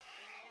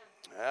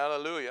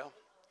Hallelujah.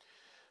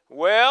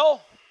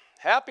 Well,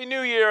 Happy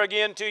New Year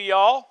again to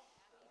y'all.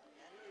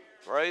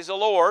 Praise the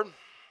Lord.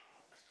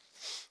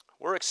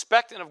 We're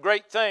expecting of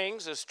great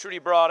things, as Trudy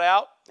brought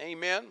out.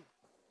 Amen.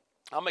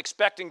 I'm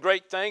expecting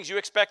great things. You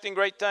expecting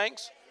great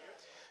things?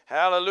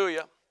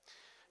 Hallelujah.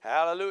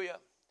 Hallelujah.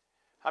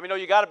 How many know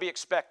you got to be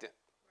expectant?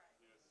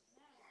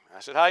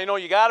 I said, how do you know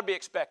you got to be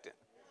expectant?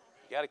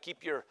 You got to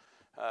keep your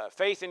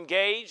faith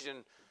engaged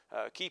and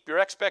keep your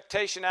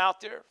expectation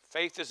out there.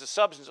 Faith is the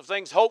substance of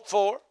things hoped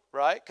for,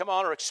 right? Come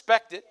on, or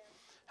expected.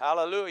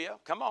 Hallelujah.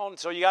 Come on.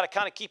 So you got to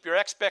kind of keep your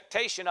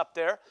expectation up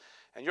there,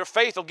 and your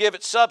faith will give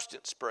it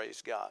substance,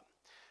 praise God.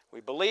 We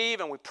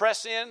believe and we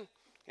press in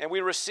and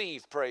we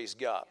receive, praise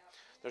God.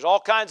 There's all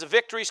kinds of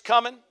victories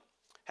coming.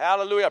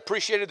 Hallelujah. I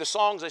appreciated the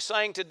songs they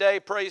sang today,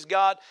 praise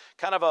God.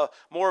 Kind of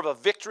more of a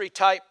victory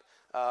type,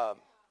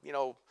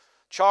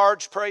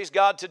 charge, praise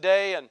God,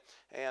 today.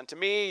 And to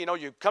me,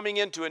 you're coming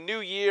into a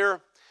new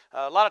year.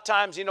 A lot of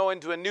times,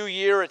 into a new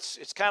year,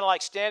 it's kind of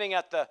like standing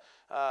at the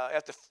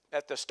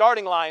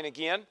starting line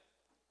again.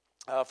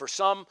 For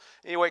some,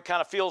 anyway, it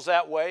kind of feels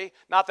that way.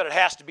 Not that it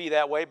has to be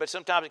that way, but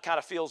sometimes it kind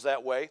of feels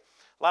that way.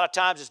 A lot of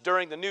times it's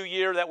during the new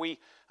year that we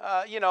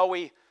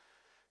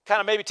kind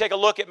of maybe take a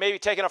look at maybe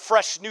taking a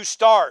fresh new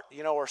start,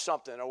 or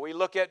something. Or we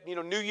look at,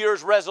 New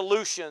Year's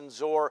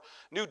resolutions or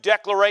new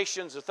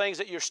declarations of things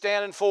that you're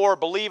standing for,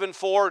 believing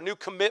for, new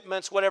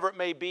commitments, whatever it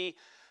may be.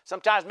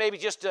 Sometimes maybe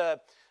just a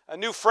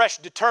new fresh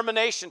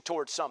determination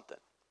towards something.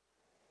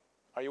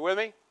 Are you with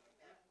me?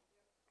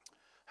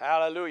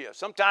 Hallelujah.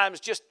 Sometimes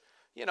just,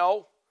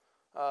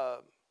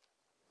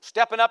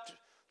 stepping up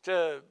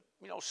to,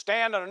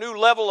 stand on a new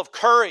level of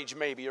courage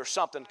maybe or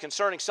something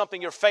concerning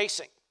something you're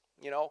facing,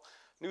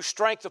 new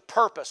strength of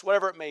purpose,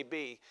 whatever it may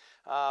be.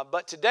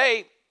 But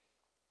today,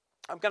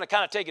 I'm going to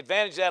kind of take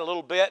advantage of that a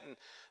little bit, and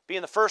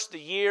being the first of the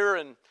year,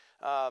 and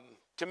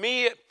to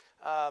me, it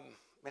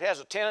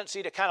has a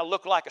tendency to kind of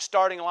look like a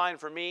starting line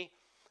for me.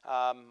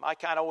 I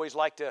kind of always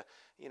like to,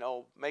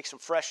 make some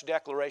fresh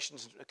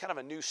declarations, kind of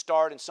a new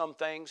start in some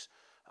things.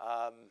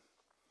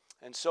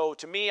 And so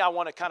to me, I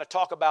want to kind of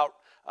talk about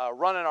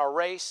running our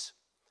race.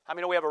 How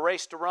many know we have a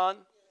race to run?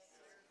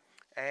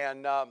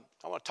 And I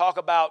want to talk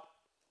about,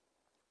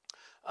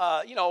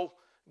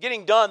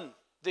 getting done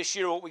this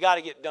year, what we got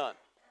to get done.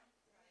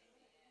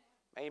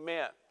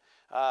 Amen.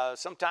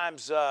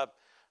 Sometimes the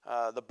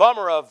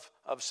bummer of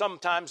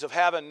sometimes of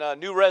having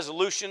new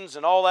resolutions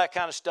and all that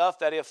kind of stuff,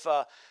 that if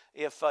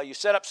you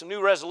set up some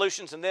new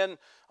resolutions and then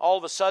all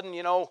of a sudden,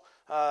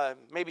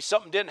 maybe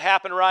something didn't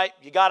happen right,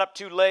 you got up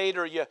too late,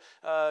 or you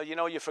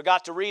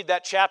forgot to read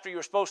that chapter you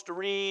were supposed to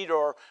read,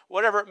 or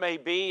whatever it may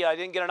be. I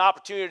didn't get an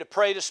opportunity to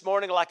pray this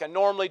morning like I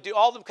normally do.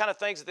 All them kind of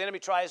things that the enemy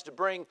tries to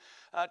bring,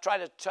 try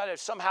to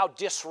somehow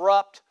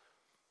disrupt,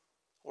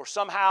 or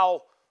somehow,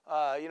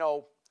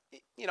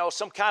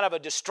 some kind of a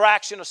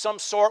distraction of some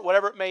sort,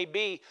 whatever it may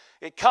be,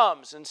 it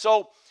comes. And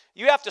so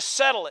you have to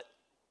settle it.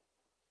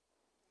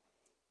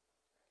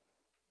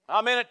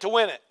 I'm in it to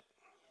win it.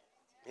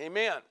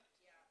 Amen.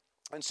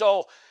 And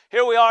so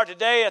here we are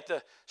today at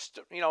the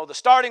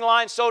starting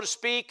line, so to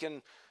speak.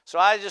 And so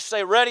I just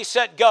say, ready,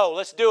 set, go.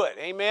 Let's do it.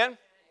 Amen.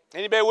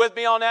 Anybody with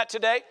me on that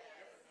today?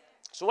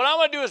 So what I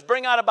want to do is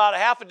bring out about a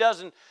half a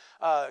dozen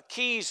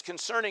keys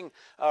concerning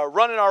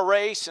running our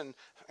race and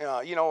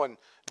and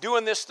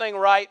doing this thing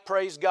right.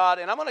 Praise God.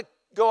 And I'm going to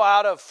go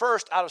out of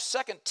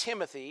 2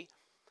 Timothy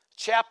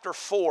chapter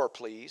 4,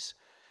 please.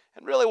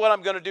 And really what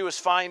I'm going to do is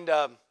find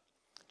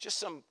just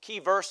some key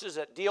verses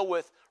that deal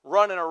with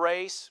running a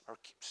race, or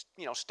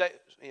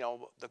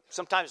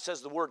sometimes it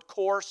says the word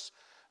course,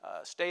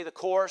 stay the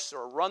course,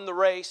 or run the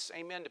race.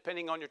 Amen.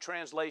 Depending on your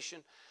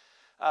translation.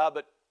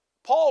 But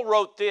Paul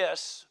wrote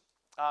this.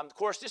 Of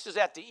course, this is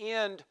at the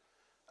end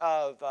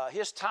of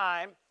his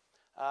time.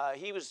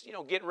 He was,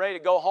 getting ready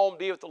to go home,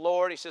 be with the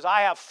Lord. He says,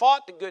 "I have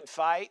fought the good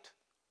fight.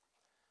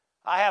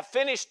 I have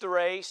finished the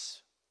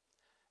race,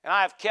 and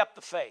I have kept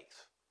the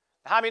faith."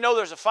 How many know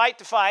there's a fight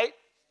to fight?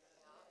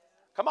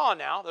 Come on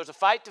now, there's a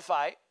fight to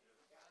fight.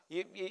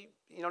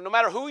 No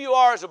matter who you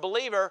are as a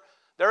believer,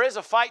 there is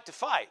a fight to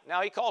fight.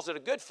 Now, he calls it a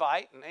good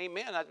fight, and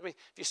amen. I mean,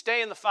 if you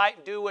stay in the fight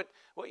and do what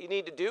you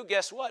need to do,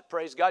 guess what?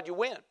 Praise God, you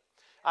win.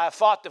 I have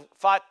fought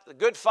the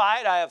good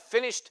fight. I have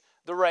finished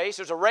the race.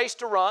 There's a race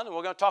to run, and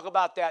we're going to talk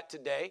about that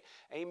today.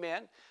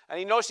 Amen. And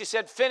you notice he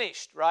said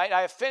finished, right?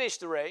 I have finished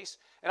the race,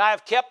 and I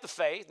have kept the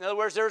faith. In other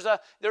words, there's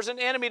an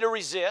enemy to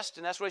resist,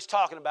 and that's what he's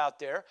talking about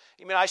there.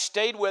 Amen. I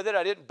stayed with it.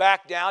 I didn't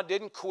back down,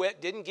 didn't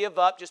quit, didn't give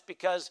up just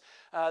because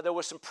there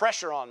was some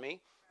pressure on me.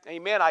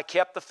 Amen. I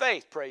kept the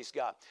faith, praise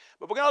God.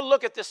 But we're going to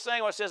look at this thing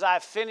where it says, I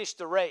have finished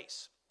the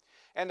race.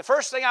 And the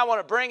first thing I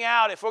want to bring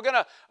out, if we're going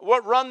to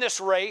run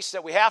this race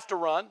that we have to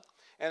run,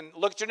 and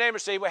look at your neighbor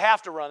and say, we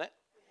have to run it.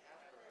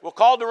 We're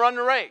called to run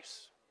the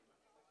race.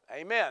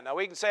 Amen. Now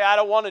we can say, I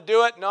don't want to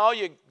do it. No,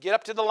 you get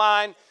up to the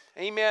line.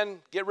 Amen.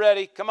 Get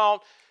ready. Come on.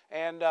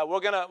 And we're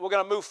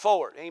gonna move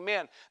forward.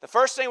 Amen. The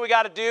first thing we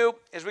got to do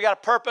is we got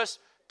a purpose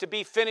to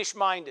be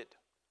finish-minded.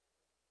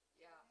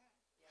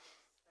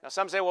 Now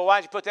some say, well, why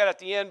did you put that at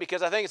the end?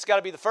 Because I think it's got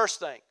to be the first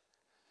thing.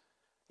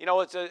 You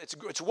know,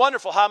 it's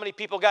wonderful how many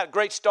people got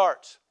great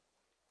starts.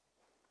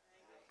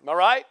 Am I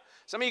right?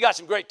 Some of you got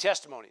some great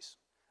testimonies.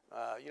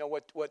 You know,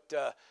 what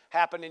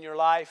happened in your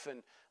life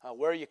and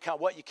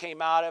what you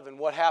came out of and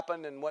what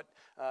happened and what,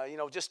 you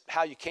know, just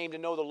how you came to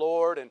know the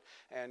Lord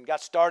and got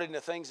started in the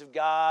things of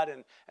God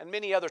and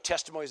many other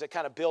testimonies that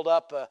kind of build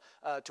up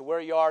to where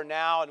you are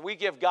now. And we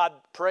give God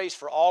praise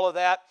for all of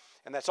that,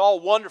 and that's all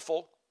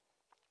wonderful.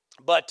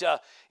 But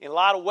in a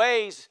lot of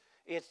ways,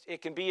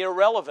 it can be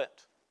irrelevant.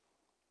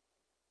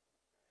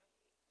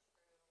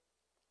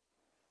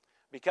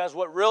 Because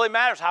what really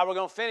matters is how we're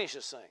going to finish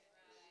this thing.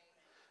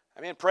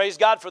 I mean, praise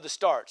God for the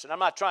starts. And I'm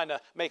not trying to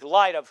make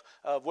light of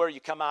where you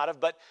come out of,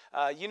 but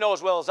you know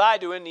as well as I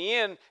do, in the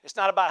end, it's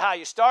not about how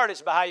you start, it's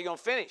about how you're going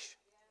to finish.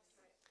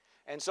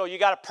 And so you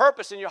got a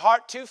purpose in your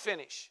heart to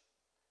finish.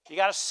 You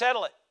got to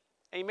settle it.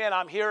 Amen.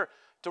 I'm here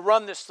to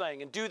run this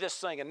thing and do this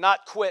thing and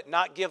not quit,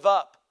 not give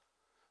up.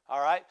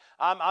 All right?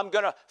 I'm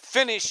going to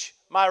finish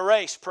my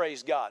race,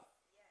 praise God.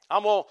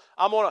 I'm going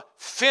to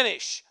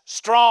finish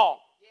strong.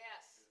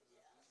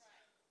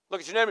 Look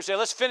at your neighbor and say,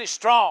 let's finish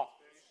strong.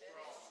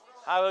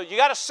 Hallelujah. You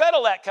got to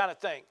settle that kind of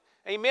thing.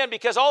 Amen.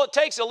 Because all it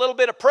takes is a little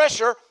bit of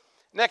pressure.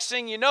 Next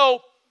thing you know,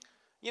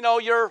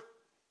 you're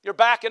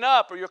backing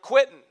up or you're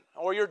quitting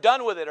or you're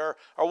done with it or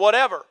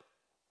whatever.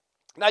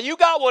 Now you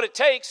got what it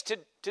takes to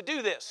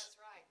do this.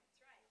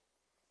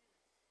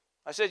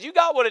 I said, you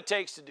got what it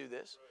takes to do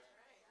this.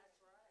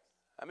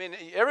 I mean,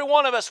 every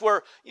one of us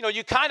were,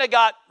 you kind of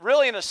got,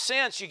 really in a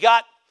sense, you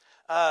got,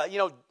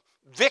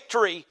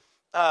 victory,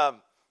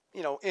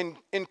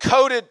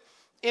 encoded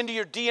into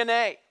your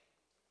DNA.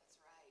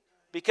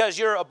 Because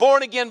you're a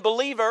born-again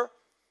believer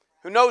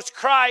who knows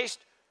Christ,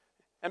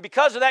 and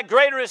because of that,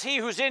 greater is He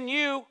who's in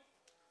you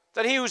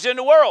than he who's in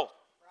the world.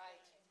 Right.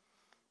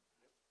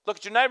 Look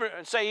at your neighbor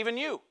and say, even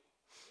you.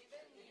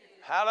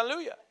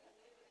 Hallelujah.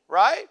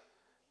 Right?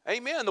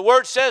 Amen. The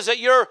Word says that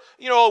you're,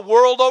 a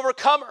world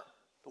overcomer.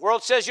 The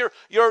Word says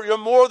you're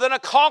more than a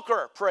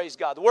conqueror, praise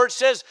God. The Word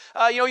says,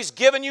 He's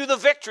given you the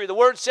victory. The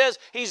Word says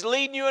He's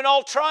leading you in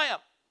all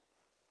triumph.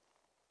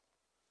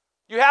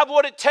 You have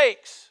what it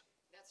takes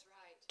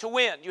to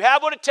win. You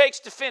have what it takes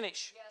to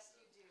finish. Yes,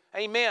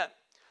 you do. Amen.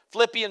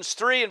 Philippians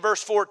 3 and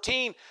verse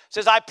 14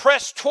 says, I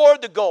press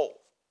toward the goal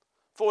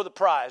for the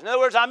prize. In other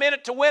words, I'm in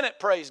it to win it,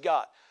 praise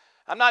God.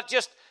 I'm not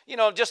just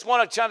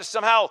want to try to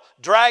somehow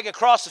drag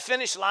across the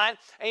finish line.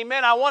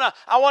 Amen. I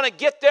want to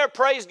get there,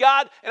 praise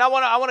God, and I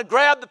want to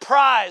grab the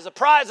prize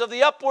of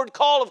the upward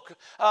call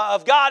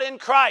of God in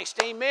Christ.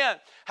 Amen.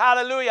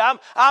 Hallelujah.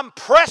 I'm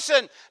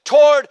pressing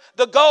toward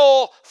the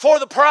goal for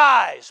the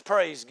prize,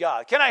 praise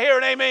God. Can I hear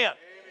an amen?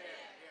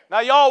 Now,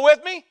 y'all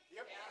with me?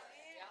 Yep.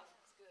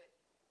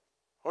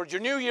 Or did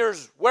your New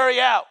Year's wear you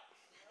out?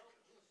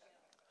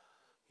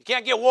 You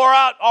can't get wore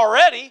out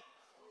already.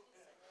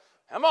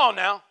 Come on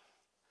now.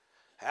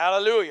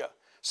 Hallelujah.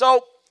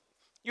 So,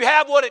 you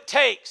have what it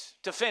takes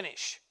to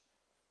finish.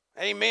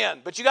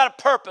 Amen. But you got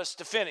a purpose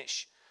to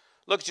finish.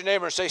 Look at your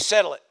neighbor and say,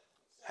 settle it.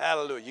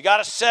 Hallelujah. You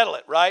got to settle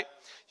it, right?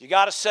 You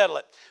got to settle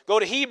it. Go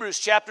to Hebrews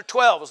chapter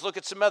 12. Let's look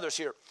at some others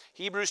here.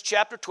 Hebrews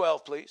chapter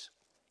 12, please.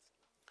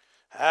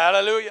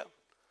 Hallelujah.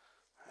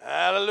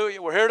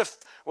 Hallelujah. We're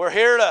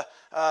here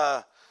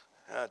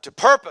to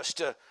purpose,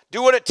 to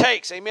do what it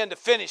takes, amen, to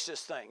finish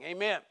this thing.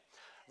 Amen.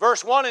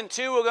 Verse 1 and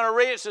 2, we're going to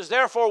read it. It says,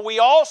 therefore we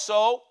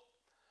also,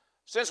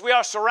 since we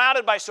are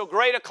surrounded by so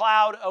great a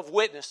cloud of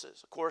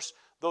witnesses. Of course,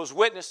 those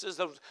witnesses,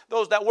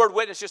 that word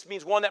witness just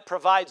means one that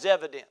provides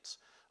evidence.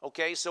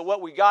 Okay, so what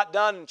we got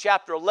done in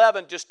chapter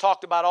 11 just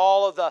talked about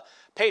all of the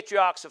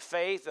patriarchs of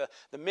faith,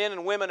 the men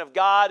and women of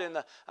God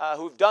and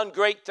who've done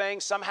great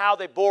things. Somehow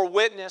they bore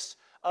witness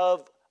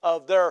of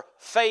their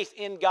faith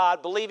in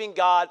God, believing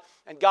God,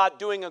 and God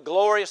doing a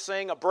glorious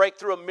thing, a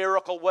breakthrough, a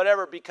miracle,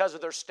 whatever, because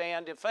of their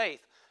stand in faith.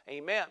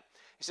 Amen.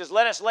 He says,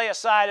 let us lay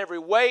aside every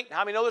weight.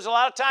 How many know there's a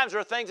lot of times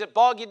there are things that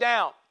bog you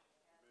down?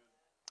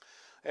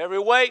 Every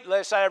weight,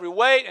 lay aside every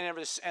weight,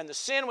 and the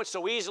sin which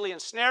so easily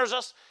ensnares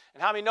us.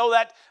 And how many know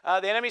that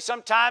the enemy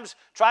sometimes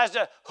tries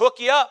to hook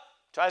you up,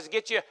 tries to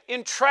get you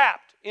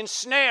entrapped,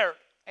 ensnared,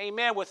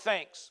 amen, with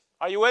things.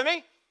 Are you with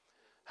me?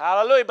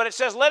 Hallelujah. But it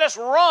says, let us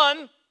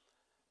run.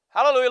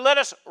 Hallelujah. Let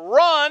us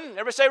run.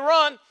 Everybody say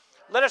run.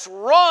 Let us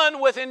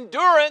run with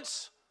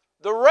endurance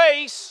the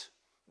race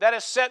that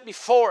is set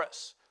before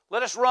us.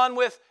 Let us run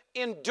with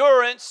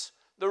endurance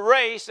the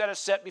race that is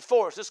set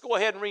before us. Let's go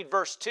ahead and read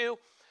verse 2.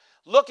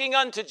 Looking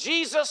unto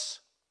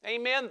Jesus,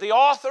 amen, the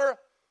author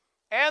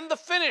and the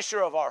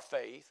finisher of our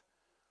faith,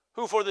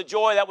 who for the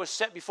joy that was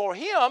set before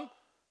him,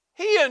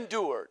 he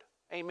endured,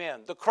 amen,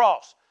 the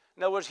cross.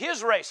 In other words,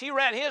 his race. He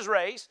ran his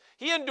race.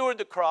 He endured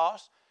the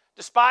cross,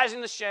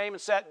 despising the shame,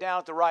 and sat down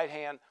at the right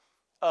hand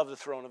of the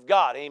throne of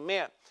God.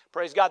 Amen.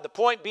 Praise God. The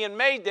point being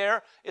made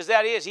there is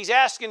he's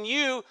asking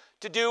you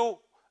to do,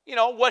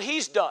 what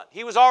he's done.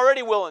 He was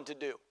already willing to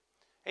do.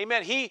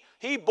 Amen.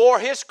 He bore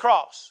his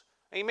cross.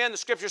 Amen. The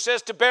scripture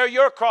says to bear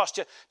your cross,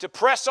 to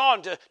press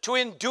on, to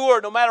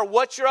endure no matter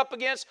what you're up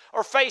against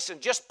or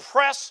facing. Just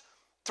press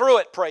through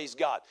it, praise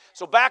God.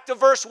 So back to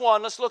verse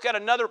 1. Let's look at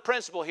another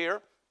principle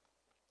here.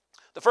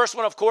 The first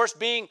one, of course,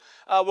 being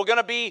we're going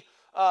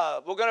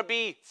to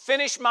be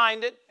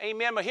finish-minded.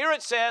 Amen. But here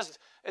it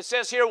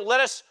says here, let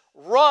us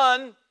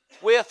run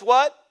with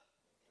what?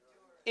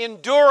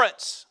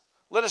 Endurance.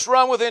 Let us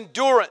run with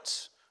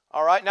endurance.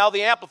 All right. Now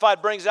the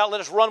Amplified brings out,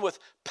 let us run with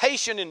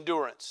patient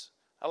endurance.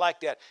 I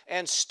like that.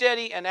 And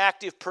steady and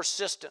active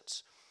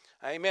persistence.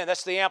 Amen.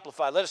 That's the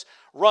Amplified. Let us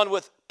run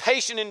with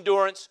patient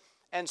endurance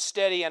and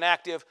steady and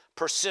active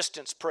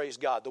persistence. Praise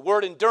God. The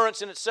word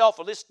endurance in itself,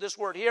 or this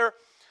word here,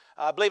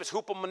 I believe it's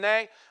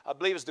hupomone. I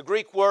believe it's the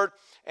Greek word,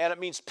 and it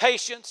means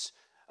patience,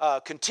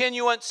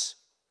 continuance,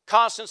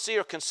 constancy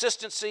or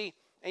consistency.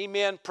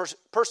 Amen.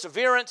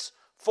 Perseverance,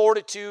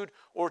 fortitude,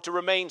 or to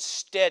remain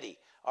steady.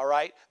 All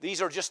right.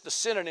 These are just the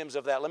synonyms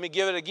of that. Let me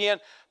give it again.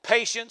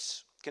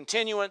 Patience,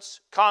 continuance,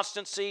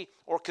 constancy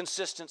or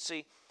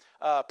consistency,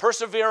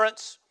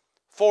 perseverance,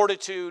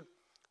 fortitude,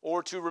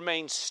 or to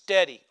remain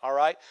steady. All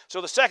right.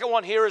 So the second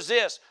one here is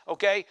this.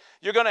 Okay.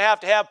 You're going to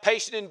have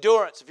patient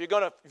endurance if you're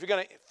going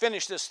to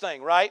finish this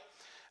thing. Right.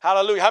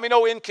 Hallelujah. How many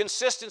know in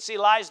consistency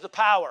lies the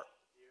power?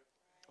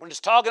 When it's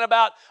talking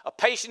about a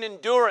patient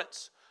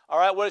endurance. All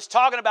right. What it's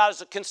talking about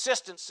is a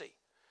consistency.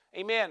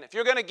 Amen. If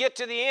you're going to get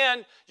to the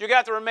end, you're going to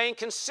have to remain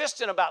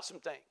consistent about some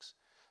things.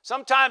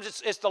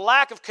 Sometimes it's the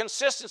lack of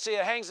consistency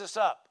that hangs us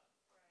up.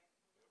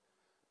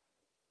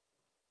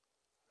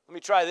 Let me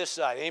try this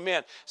side.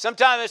 Amen.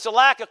 Sometimes it's a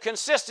lack of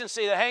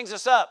consistency that hangs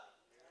us up.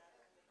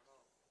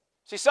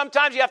 See,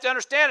 sometimes you have to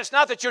understand it's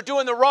not that you're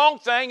doing the wrong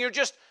thing. You're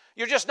just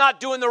not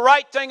doing the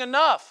right thing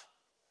enough.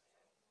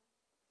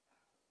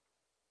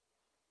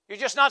 You're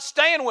just not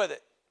staying with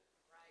it.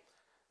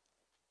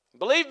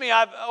 Believe me,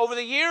 over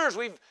the years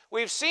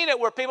we've seen it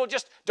where people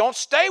just don't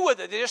stay with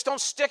it. They just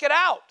don't stick it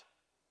out.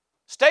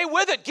 Stay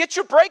with it. Get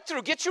your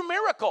breakthrough. Get your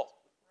miracle.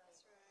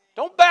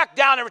 Don't back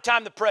down every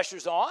time the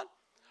pressure's on.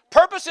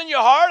 Purpose in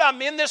your heart,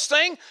 I'm in this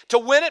thing to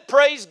win it,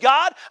 praise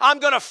God. I'm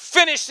going to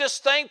finish this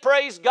thing,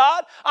 praise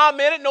God. I'm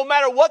in it no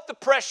matter what the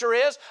pressure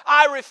is.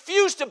 I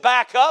refuse to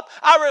back up.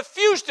 I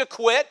refuse to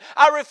quit.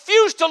 I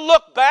refuse to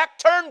look back,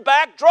 turn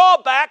back,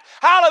 draw back.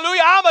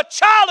 Hallelujah. I'm a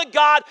child of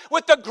God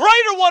with the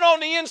greater one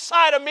on the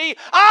inside of me.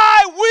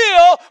 I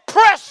will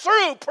press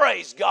through,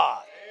 praise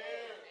God.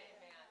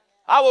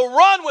 I will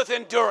run with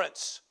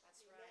endurance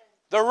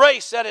the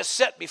race that is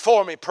set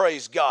before me,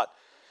 praise God.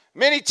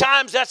 Many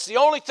times that's the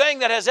only thing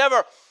that has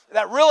ever,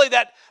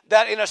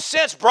 that in a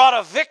sense brought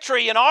a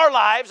victory in our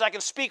lives. I can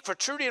speak for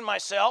Trudy and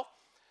myself.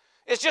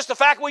 It's just the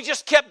fact we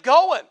just kept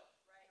going.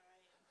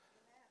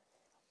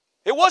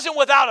 It wasn't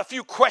without a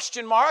few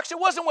question marks. It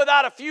wasn't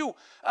without a few,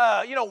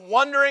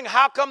 wondering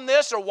how come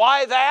this or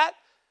why that.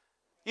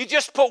 You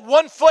just put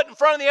one foot in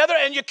front of the other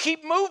and you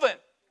keep moving.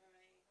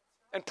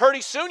 And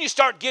pretty soon you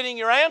start getting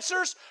your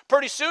answers.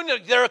 Pretty soon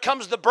there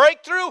comes the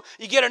breakthrough.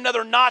 You get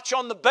another notch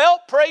on the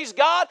belt, praise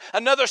God.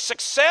 Another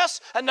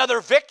success,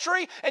 another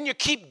victory. And you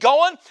keep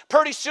going.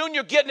 Pretty soon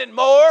you're getting it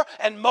more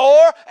and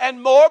more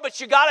and more. But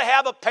you got to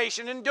have a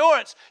patient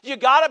endurance. You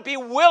got to be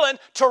willing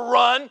to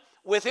run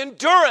with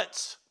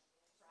endurance.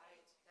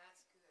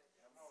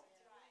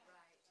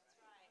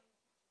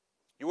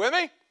 You with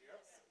me?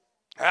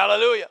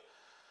 Hallelujah.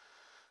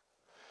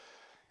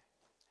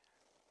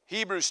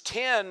 Hebrews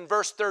 10,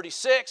 verse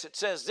 36, it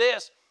says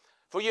this,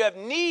 for you have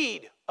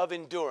need of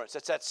endurance.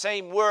 That's that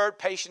same word,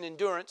 patient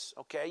endurance.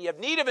 Okay, you have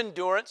need of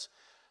endurance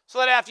so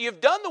that after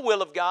you've done the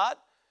will of God,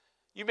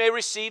 you may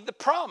receive the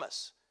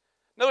promise.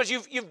 In other words,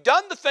 you've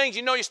done the things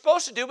you know you're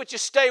supposed to do, but you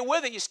stay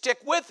with it, you stick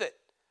with it.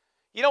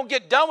 You don't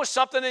get done with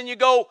something and you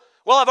go,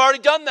 well, I've already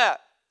done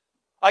that.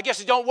 I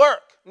guess it don't work.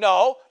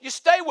 No, you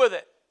stay with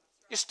it.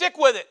 You stick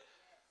with it.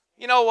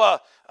 In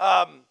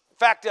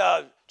fact,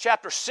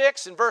 chapter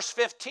 6 and verse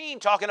 15,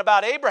 talking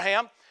about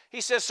Abraham,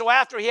 he says, so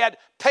after he had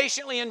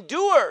patiently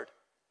endured,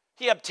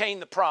 he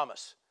obtained the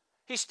promise.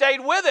 He stayed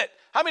with it.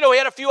 How many know he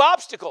had a few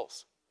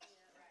obstacles?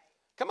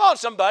 Come on,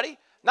 somebody.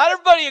 Not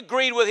everybody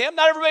agreed with him.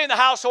 Not everybody in the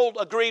household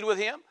agreed with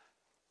him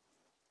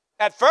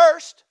at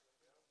first.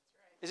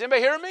 Is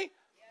anybody hearing me?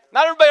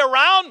 Not everybody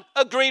around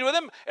agreed with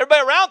him.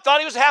 Everybody around thought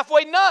he was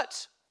halfway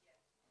nuts.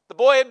 The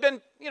boy had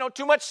been,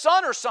 too much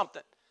sun or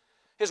something.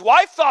 His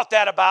wife thought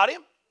that about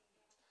him.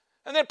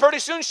 And then pretty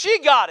soon she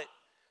got it.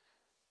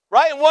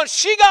 Right? And once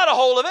she got a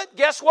hold of it,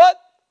 guess what?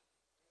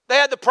 They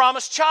had the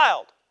promised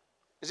child.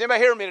 Is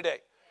anybody hearing me today?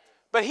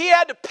 But he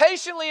had to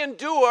patiently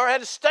endure, had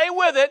to stay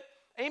with it,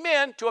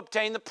 amen, to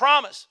obtain the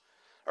promise.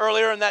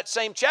 Earlier in that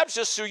same chapter, it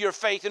says, through your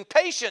faith and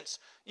patience,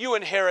 you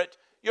inherit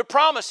your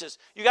promises.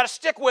 You got to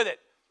stick with it.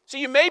 So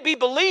you may be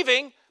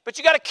believing, but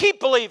you got to keep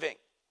believing.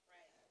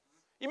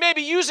 You may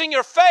be using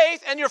your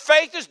faith, and your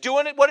faith is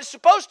doing what it's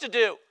supposed to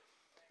do.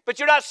 But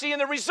you're not seeing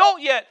the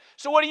result yet.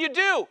 So what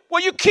do?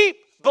 Well, you keep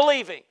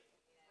believing.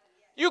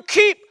 You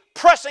keep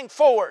pressing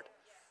forward.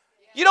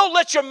 You don't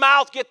let your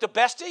mouth get the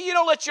best of you. You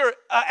don't let your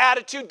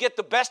attitude get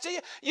the best of you.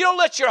 You don't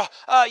let your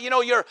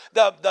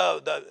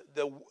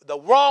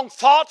the wrong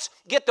thoughts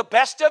get the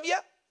best of you.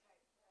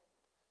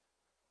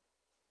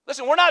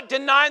 Listen, we're not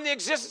denying the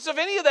existence of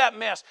any of that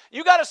mess.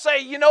 You got to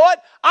say, you know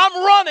what?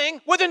 I'm running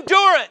with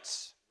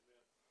endurance.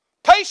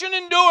 Patient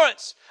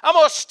endurance. I'm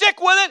going to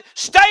stick with it,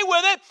 stay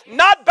with it,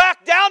 not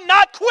back down,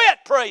 not quit,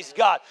 praise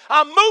God.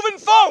 I'm moving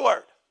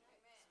forward.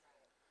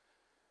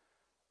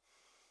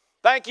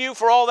 Thank you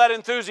for all that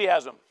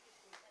enthusiasm.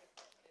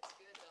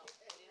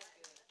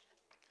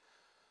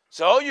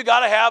 So you got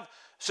to have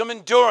some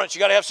endurance. You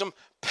got to have some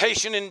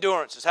patient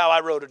endurance is how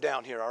I wrote it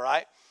down here, all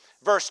right?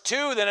 Verse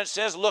 2, then it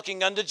says,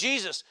 looking unto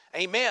Jesus.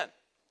 Amen.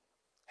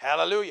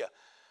 Hallelujah.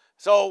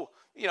 So,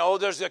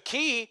 there's a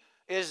key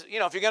is,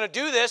 if you're going to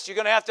do this, you're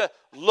going to have to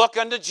look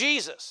unto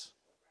Jesus,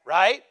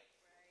 right?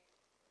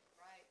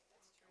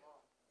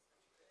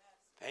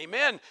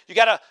 Amen. You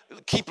got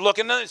to keep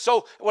looking.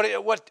 So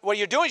what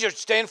you're doing is you're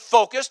staying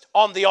focused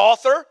on the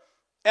author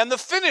and the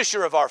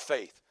finisher of our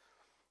faith.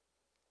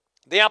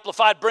 The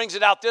Amplified brings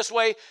it out this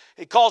way.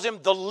 He calls him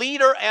the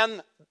leader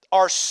and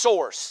our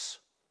source.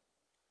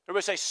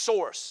 Everybody say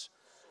source.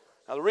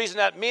 Now the reason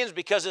that means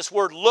because this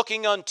word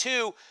looking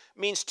unto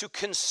means to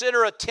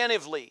consider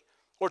attentively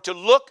or to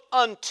look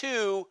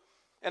unto,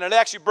 and it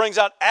actually brings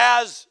out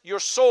as your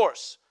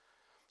source.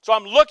 So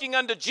I'm looking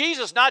unto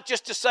Jesus not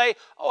just to say,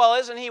 oh, well,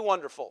 isn't he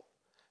wonderful?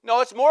 No,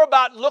 it's more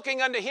about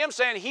looking unto him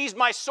saying he's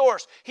my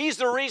source. He's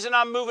the reason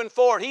I'm moving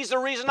forward. He's the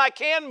reason I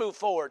can move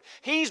forward.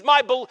 He's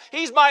my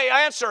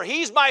answer.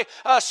 He's my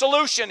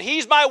solution.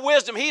 He's my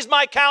wisdom. He's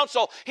my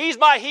counsel. He's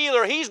my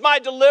healer. He's my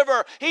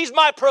deliverer. He's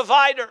my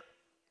provider.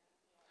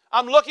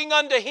 I'm looking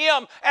unto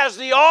him as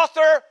the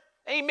author,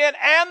 amen,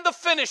 and the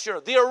finisher,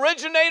 the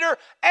originator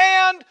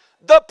and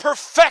the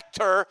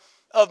perfecter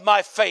of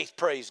my faith,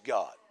 praise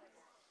God.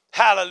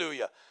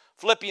 Hallelujah.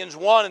 Philippians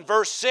 1 and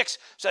verse 6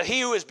 said,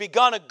 he who has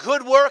begun a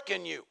good work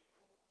in you,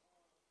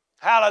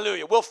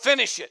 hallelujah, will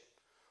finish it.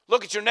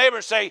 Look at your neighbor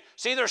and say,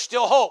 see, there's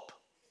still hope.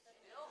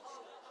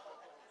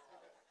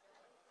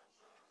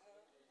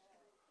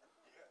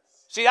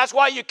 See, that's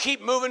why you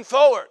keep moving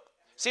forward.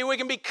 See, we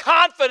can be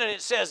confident,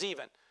 it says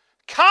even,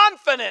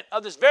 confident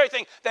of this very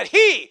thing, that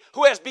he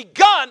who has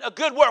begun a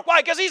good work.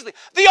 Why? Because he's the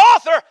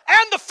author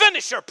and the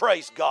finisher,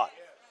 praise God.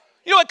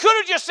 It could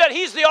have just said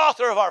he's the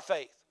author of our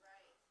faith.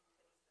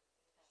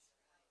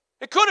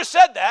 It could have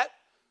said that.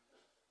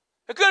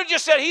 It could have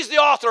just said he's the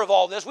author of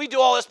all this. We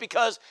do all this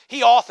because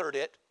he authored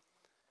it.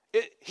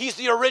 He's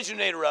the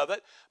originator of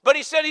it. But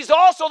he said he's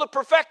also the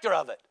perfecter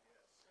of it.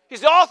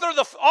 He's the author,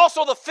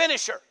 also the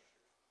finisher.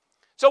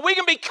 So we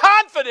can be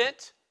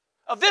confident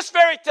of this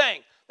very thing,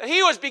 that he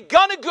who has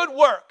begun a good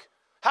work,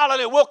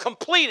 hallelujah, will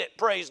complete it,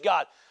 praise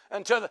God,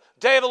 until the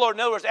day of the Lord.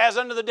 In other words, as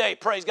unto the day,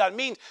 praise God.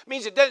 Means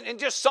it doesn't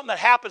just something that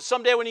happens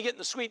someday when you get in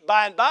the sweet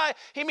by and by.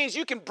 He means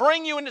you can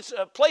bring you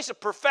into a place of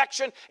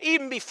perfection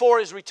even before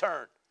his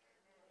return.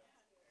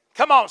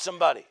 Come on,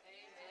 somebody.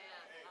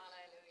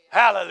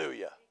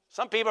 Hallelujah.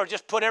 Some people are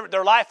just put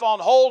their life on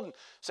hold and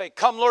say,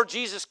 come, Lord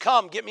Jesus,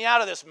 come, get me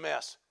out of this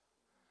mess.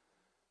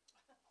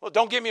 Well,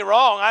 don't get me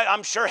wrong.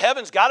 I'm sure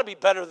heaven's got to be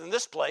better than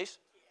this place.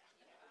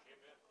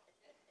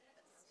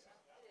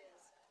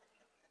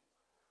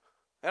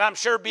 And I'm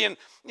sure being,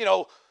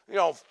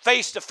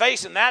 face to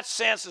face in that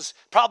sense is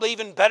probably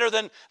even better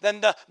than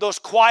those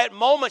quiet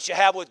moments you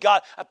have with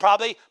God.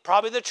 Probably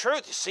the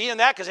truth. You're seeing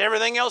that because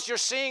everything else you're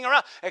seeing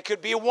around. It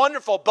could be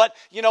wonderful. But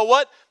you know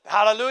what?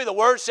 Hallelujah. The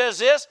word says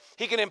this.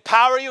 He can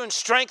empower you and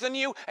strengthen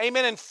you.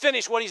 Amen. And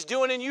finish what he's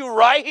doing in you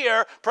right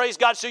here. Praise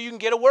God, so you can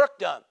get a work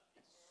done.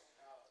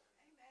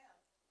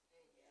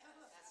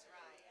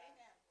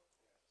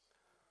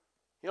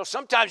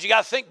 Sometimes you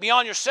got to think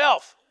beyond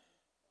yourself.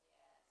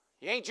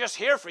 You ain't just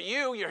here for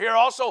you. You're here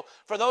also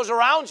for those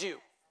around you.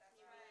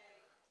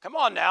 Come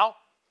on now.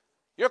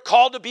 You're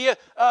called to be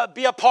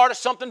a part of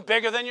something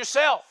bigger than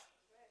yourself.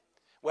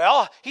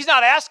 Well, he's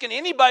not asking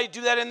anybody to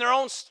do that in their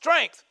own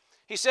strength.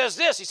 He says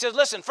this. He says,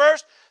 listen,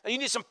 first, you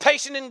need some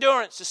patient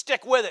endurance to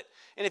stick with it.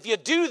 And if you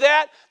do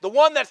that, the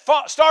one that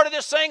started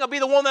this thing will be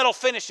the one that will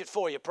finish it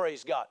for you,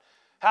 praise God.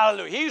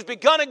 Hallelujah. He who's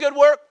begun a good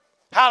work,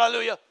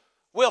 hallelujah,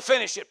 will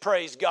finish it,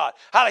 praise God.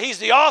 Hallelujah. He's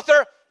the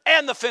author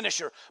and the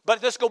finisher.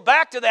 But let's go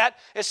back to that.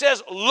 It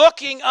says,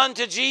 looking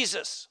unto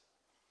Jesus.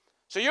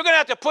 So you're going to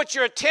have to put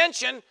your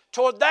attention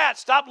toward that.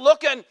 Stop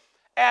looking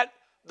at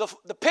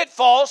the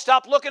pitfalls.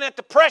 Stop looking at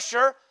the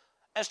pressure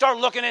and start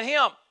looking at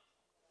him.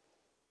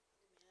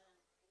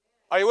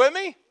 Are you with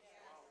me?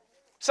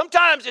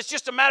 Sometimes it's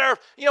just a matter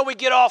of, we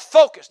get off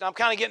focus. Now I'm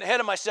kind of getting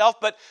ahead of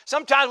myself, but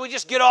sometimes we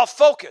just get off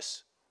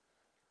focus.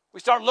 We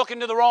start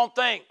looking to the wrong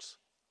things.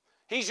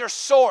 He's your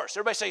source.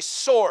 Everybody say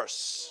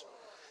source.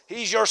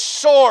 He's your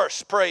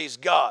source, praise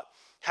God.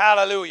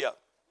 Hallelujah.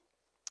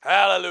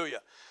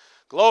 Hallelujah.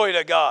 Glory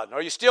to God.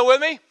 Are you still with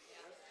me?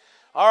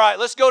 All right,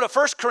 let's go to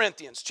 1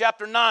 Corinthians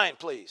chapter 9,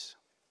 please.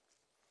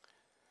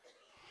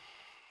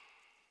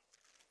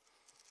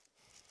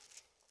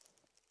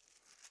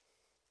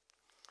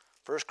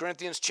 First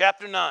Corinthians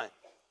chapter 9.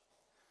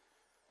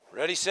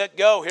 Ready, set,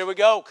 go. Here we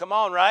go. Come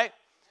on, right?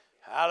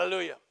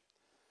 Hallelujah.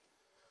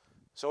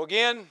 So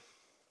again,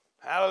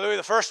 hallelujah.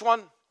 The first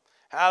one,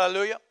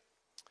 hallelujah.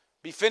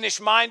 Be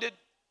finished-minded.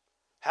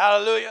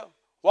 Hallelujah.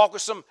 Walk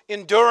with some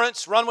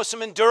endurance. Run with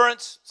some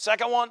endurance.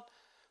 Second one.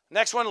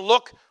 Next one,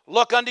 look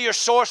unto your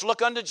source.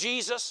 Look unto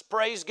Jesus.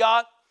 Praise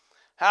God.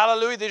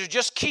 Hallelujah. These are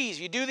just keys.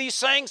 You do these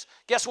things,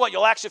 guess what?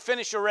 You'll actually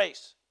finish your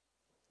race.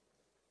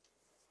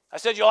 I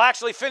said you'll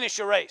actually finish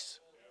your race.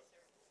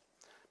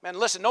 Man,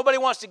 listen, nobody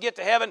wants to get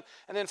to heaven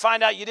and then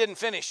find out you didn't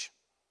finish.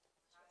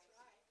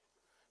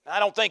 Now, I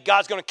don't think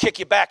God's going to kick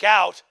you back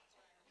out.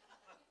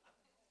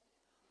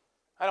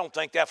 I don't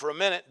think that for a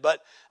minute,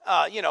 but,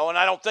 and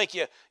I don't think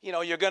you're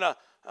going to,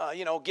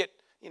 get,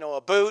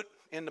 a boot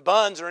in the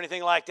buns or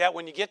anything like that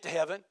when you get to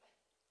heaven.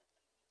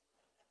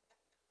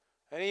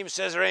 And it even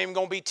says there ain't even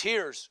going to be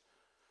tears.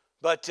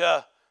 But,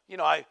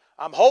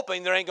 I'm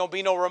hoping there ain't going to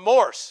be no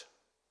remorse.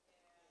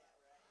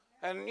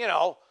 And,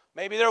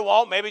 maybe there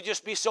won't. Maybe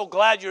just be so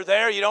glad you're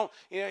there. We don't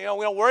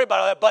worry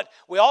about all that. But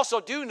we also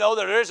do know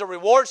that there is a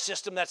reward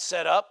system that's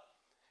set up.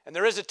 And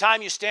there is a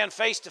time you stand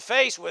face to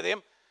face with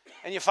Him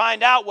and you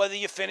find out whether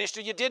you finished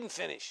or you didn't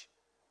finish.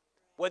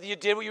 Whether you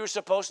did what you were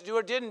supposed to do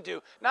or didn't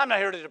do. Now, I'm not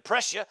here to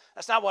depress you.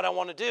 That's not what I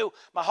want to do.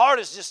 My heart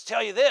is just to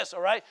tell you this,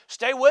 all right?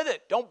 Stay with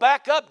it. Don't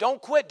back up. Don't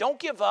quit. Don't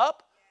give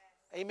up.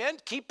 Amen?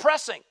 Keep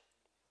pressing.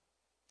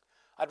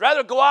 I'd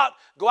rather go out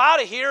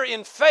of here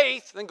in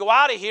faith than go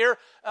out of here,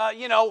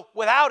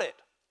 without it.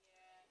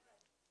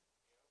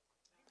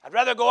 I'd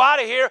rather go out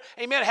of here,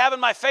 amen, having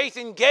my faith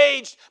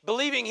engaged,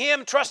 believing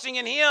Him, trusting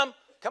in Him.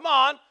 Come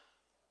on.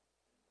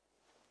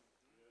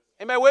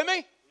 Anybody with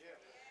me?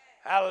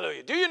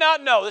 Hallelujah. Do you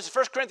not know, this is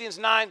 1 Corinthians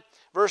 9,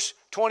 verse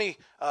 24.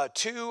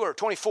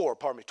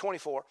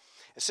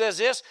 It says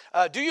this,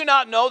 do you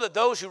not know that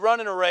those who run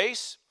in a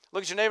race,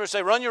 look at your neighbor and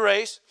say, run your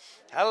race.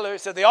 Hallelujah.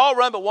 It said they all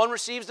run, but one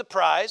receives the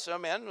prize.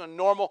 Amen. A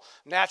normal,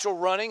 natural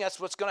running, that's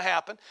what's going to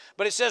happen.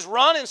 But it says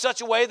run in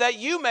such a way that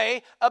you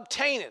may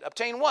obtain it.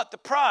 Obtain what? The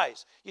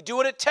prize. You do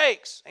what it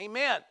takes.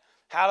 Amen.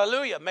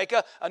 Hallelujah. Make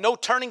a no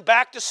turning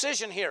back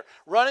decision here.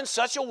 Run in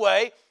such a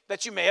way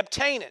that you may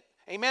obtain it.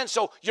 Amen.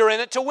 So you're in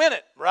it to win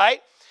it,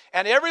 right?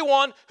 And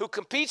everyone who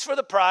competes for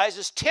the prize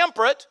is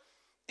temperate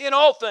in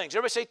all things.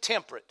 Everybody say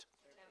temperate.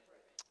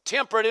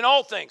 Temperate in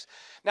all things.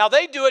 Now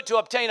they do it to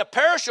obtain a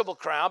perishable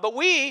crown, but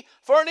we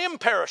for an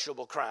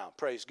imperishable crown.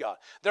 Praise God.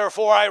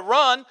 Therefore I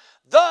run,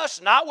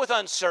 thus not with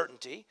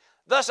uncertainty.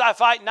 Thus I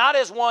fight not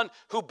as one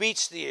who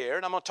beats the air,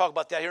 and I'm going to talk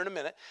about that here in a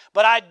minute,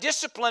 but I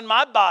discipline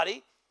my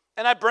body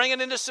and I bring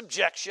it into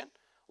subjection,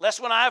 lest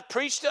when I have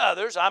preached to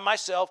others, I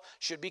myself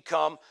should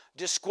become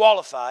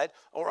disqualified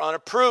or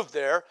unapproved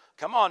there.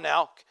 Come on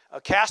now. A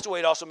castaway,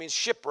 it also means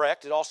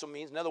shipwrecked. It also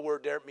means, another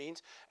word there, it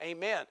means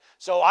amen.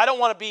 So I don't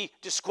want to be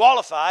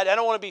disqualified. I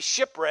don't want to be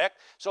shipwrecked.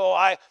 So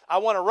I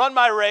want to run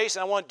my race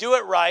and I want to do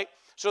it right.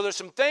 So there's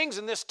some things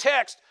in this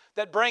text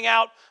that bring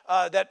out,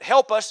 that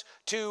help us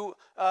to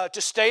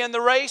stay in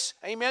the race.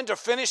 Amen, to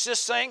finish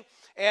this thing.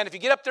 And if you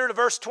get up there to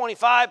verse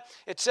 25,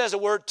 it says the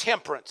word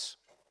temperance.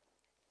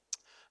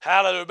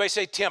 Hallelujah. Everybody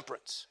say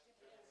temperance.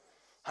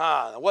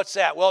 What's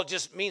that? Well, it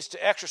just means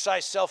to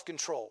exercise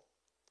self-control.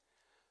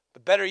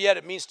 But better yet,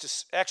 it means to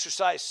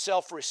exercise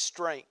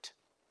self-restraint.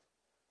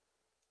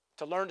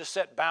 To learn to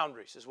set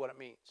boundaries is what it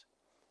means.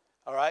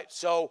 All right?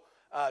 So,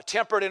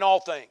 temperate in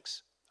all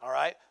things. All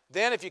right?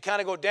 Then if you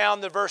kind of go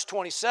down to verse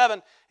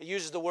 27, it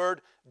uses the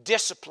word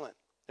discipline.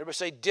 Everybody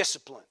say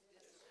discipline.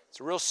 It's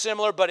real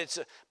similar, but it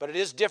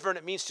is different.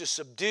 It means to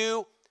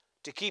subdue,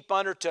 to keep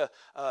under, to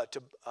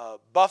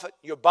buffet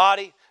your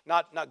body.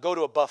 Not go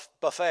to a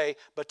buffet,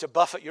 but to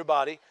buffet your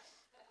body.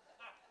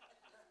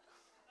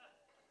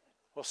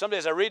 Well, some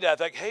days I read that, I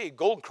think, hey,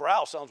 Golden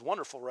Corral sounds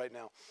wonderful right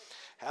now.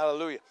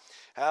 Hallelujah.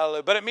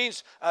 Hallelujah. But it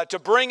means to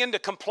bring into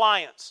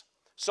compliance.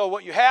 So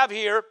what you have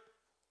here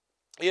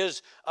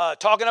is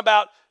talking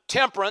about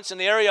temperance in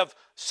the area of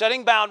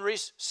setting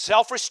boundaries,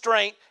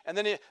 self-restraint, and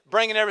then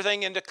bringing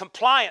everything into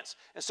compliance.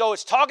 And so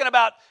it's talking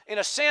about, in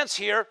a sense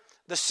here,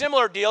 the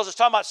similar deals. It's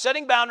talking about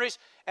setting boundaries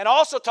and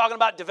also talking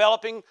about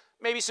developing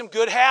maybe some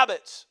good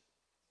habits.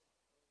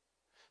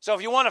 So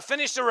if you want to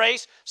finish the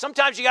race,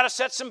 sometimes you got to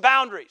set some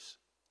boundaries.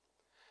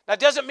 That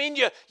doesn't mean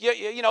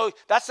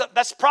that's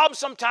the problem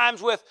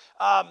sometimes with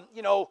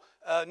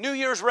New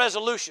Year's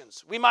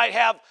resolutions. We might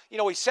have,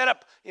 we set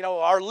up,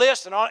 our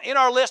list, and in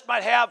our list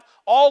might have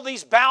all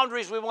these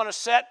boundaries we want to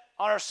set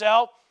on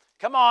ourselves.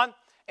 Come on.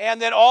 And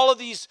then all of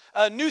these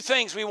new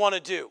things we want to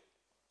do.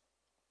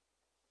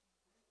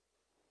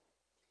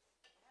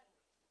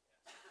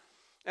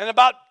 And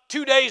about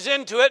 2 days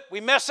into it,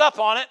 we mess up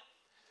on it.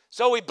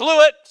 So we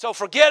blew it, so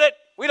forget it.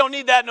 We don't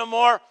need that no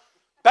more.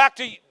 Back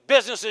to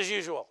business as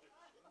usual.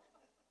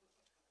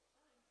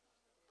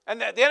 And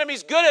the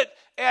enemy's good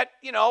at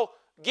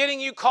getting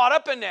you caught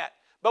up in that.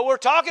 But we're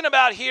talking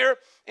about here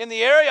in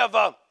the area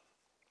of,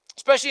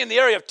 especially in the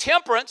area of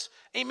temperance,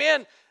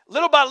 amen,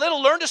 little by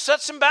little, learn to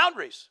set some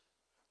boundaries.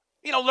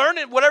 Learn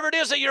whatever it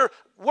is that you're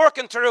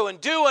working through and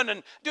doing,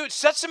 and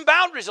set some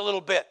boundaries a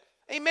little bit.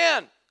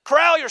 Amen.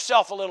 Corral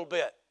yourself a little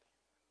bit.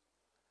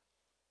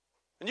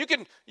 And you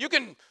can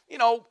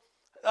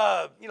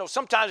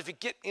sometimes if you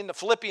get into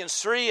Philippians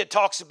 3, it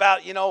talks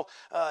about,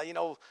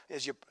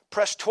 as you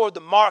press toward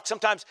the mark,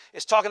 sometimes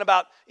it's talking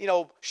about,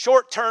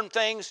 short-term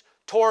things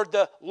toward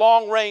the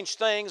long-range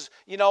things,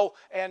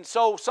 and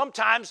so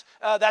sometimes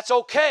that's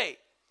okay.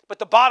 But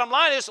the bottom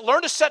line is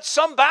learn to set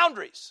some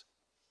boundaries.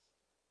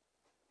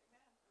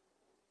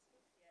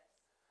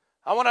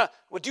 I want to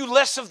do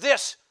less of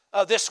this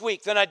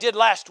week than I did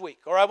last week.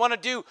 Or I want to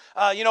do,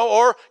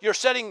 or you're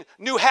setting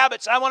new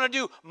habits. I want to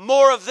do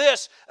more of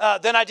this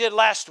than I did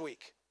last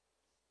week.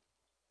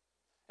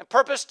 And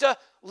purpose to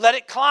let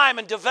it climb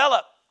and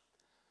develop.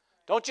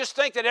 Don't just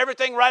think that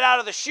everything right out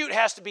of the chute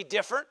has to be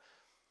different.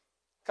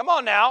 Come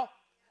on now.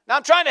 Now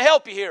I'm trying to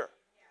help you here.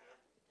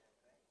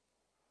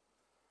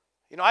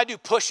 I do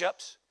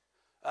push-ups,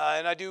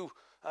 and I do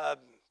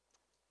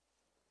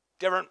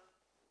different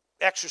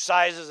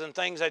exercises and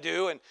things I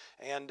do,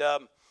 and I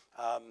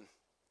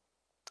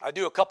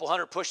do a couple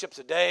hundred push-ups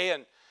a day,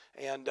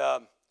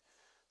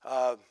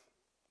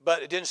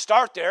 but it didn't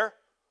start there.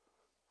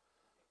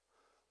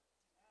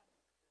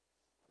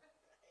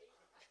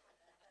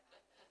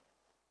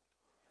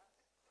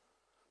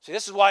 See,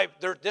 this is why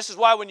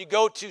when you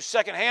go to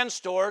secondhand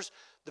stores,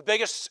 the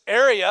biggest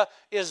area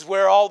is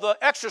where all the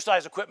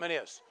exercise equipment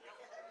is.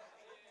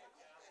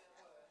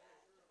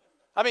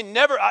 I mean,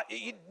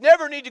 you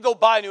never need to go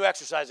buy new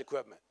exercise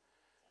equipment.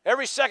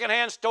 Every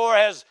secondhand store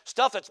has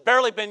stuff that's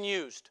barely been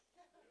used.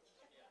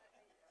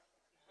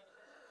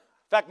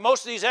 In fact,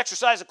 most of these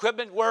exercise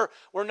equipment were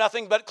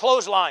nothing but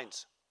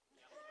clotheslines.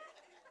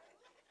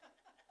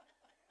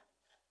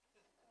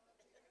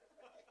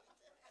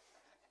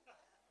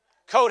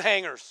 Coat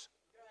hangers.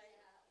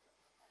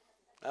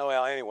 Oh,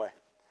 well, anyway.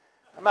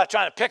 I'm not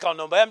trying to pick on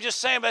nobody. I'm just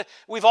saying, but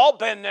we've all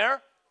been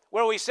there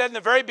where we said in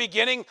the very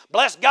beginning,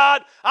 bless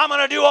God, I'm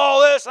going to do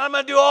all this, I'm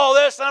going to do all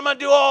this, I'm going to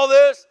do all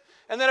this.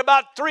 And then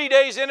about 3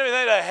 days into it,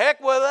 the heck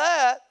with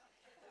that.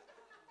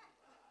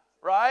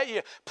 Right?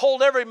 You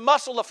pulled every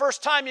muscle the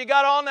first time you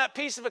got on that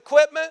piece of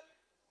equipment.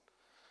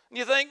 And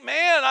you think,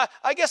 man,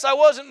 I guess I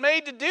wasn't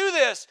made to do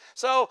this.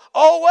 So,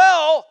 oh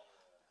well,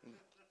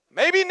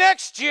 maybe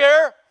next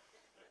year.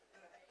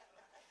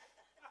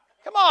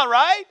 Come on,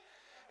 right?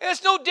 And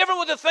it's no different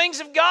with the things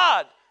of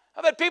God.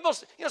 I bet people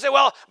say,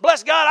 well,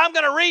 bless God, I'm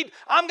going to read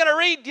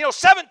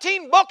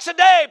 17 books a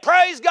day.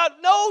 Praise God.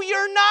 No,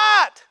 you're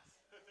not.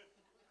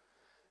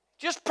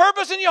 Just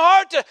purpose in your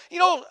heart to,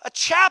 a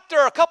chapter,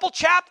 a couple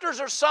chapters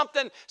or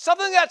something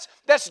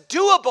that's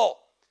doable.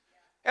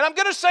 And I'm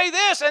going to say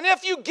this, and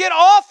if you get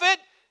off it,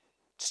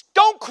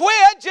 don't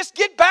quit, just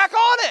get back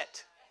on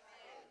it.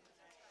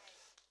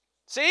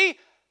 See?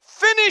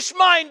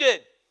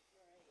 Finish-minded.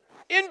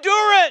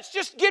 Endurance.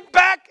 Just get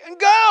back and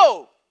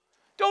go.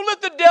 Don't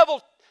let the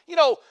devil,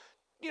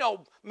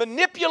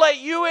 manipulate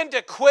you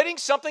into quitting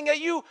something that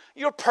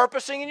you're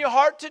purposing in your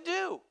heart to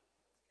do.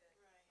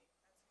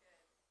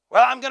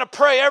 Well, I'm going to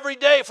pray every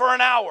day for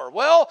an hour.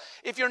 Well,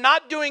 if you're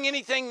not doing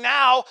anything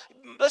now,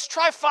 let's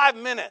try 5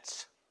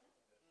 minutes.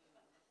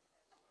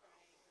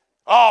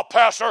 Oh,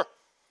 Pastor,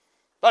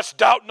 that's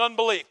doubt and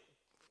unbelief.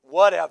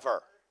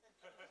 Whatever.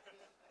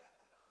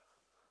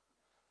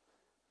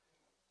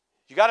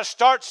 You got to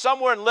start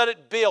somewhere and let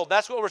it build.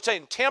 That's what we're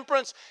saying.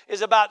 Temperance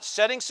is about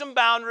setting some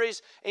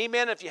boundaries.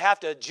 Amen. If you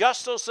have to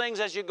adjust those things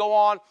as you go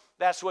on,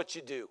 that's what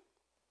you do.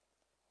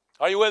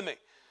 Are you with me?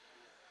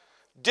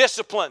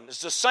 Discipline is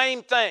the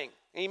same thing.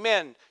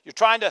 Amen. You're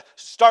trying to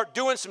start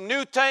doing some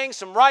new things,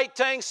 some right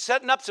things,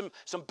 setting up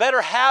some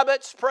better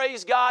habits.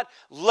 Praise God.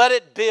 Let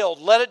it build.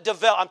 Let it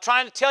develop. I'm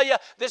trying to tell you,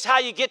 this is how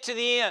you get to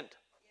the end.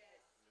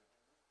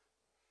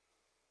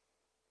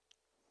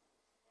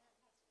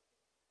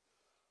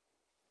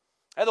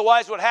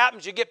 Otherwise, what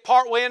happens, you get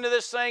part way into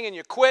this thing and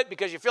you quit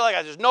because you feel like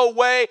there's no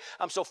way,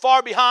 I'm so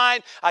far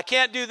behind, I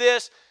can't do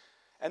this.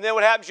 And then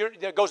what happens,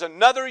 there goes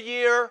another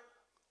year.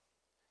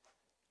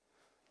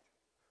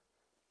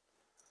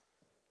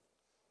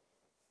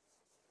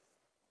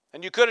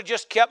 And you could have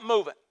just kept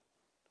moving.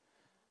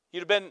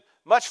 You'd have been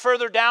much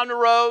further down the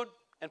road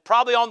and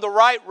probably on the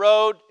right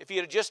road if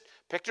you'd have just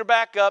picked her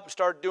back up and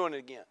started doing it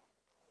again.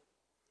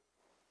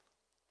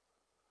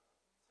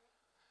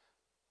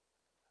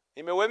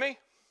 Anybody with me?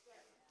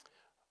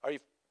 Are you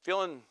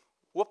feeling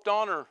whooped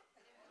on or? I'm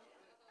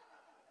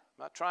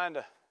not trying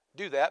to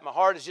do that. My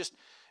heart is just,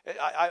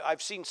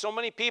 I've seen so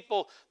many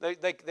people,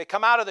 they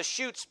come out of the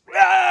chutes,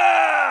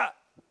 ah!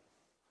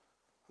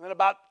 And then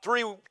about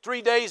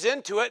three days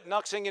into it,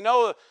 next thing you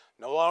know,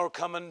 no longer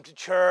coming to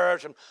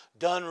church, I'm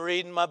done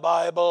reading my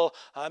Bible,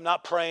 I'm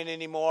not praying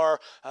anymore,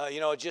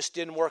 it just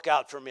didn't work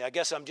out for me. I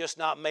guess I'm just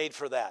not made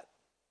for that.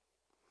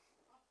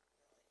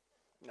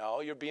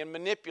 No, you're being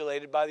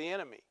manipulated by the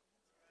enemy.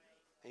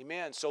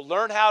 Amen. So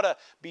learn how to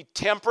be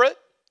temperate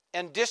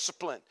and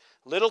disciplined.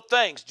 Little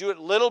things. Do it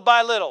little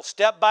by little,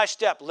 step by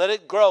step. Let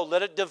it grow.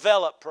 Let it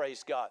develop.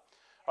 Praise God.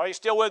 Are you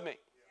still with me?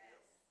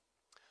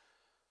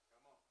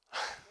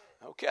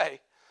 Okay.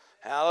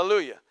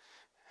 Hallelujah.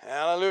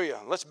 Hallelujah.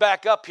 Let's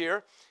back up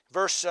here.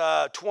 Verse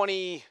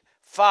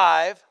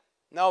 25.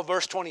 No,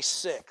 verse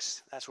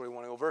 26. That's where we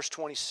want to go. Verse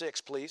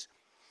 26, please.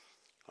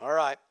 All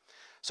right.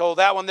 So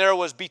that one there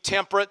was be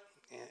temperate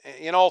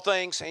in all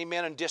things,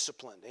 amen, and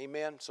disciplined,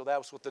 amen. So that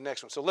was what the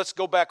next one. So let's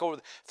go back over.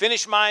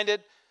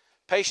 Finish-minded,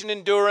 patient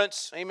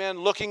endurance, amen,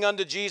 looking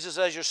unto Jesus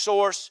as your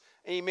source,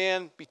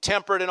 Amen. Be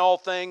temperate in all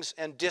things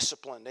and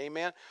disciplined.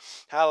 Amen.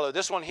 Hallelujah.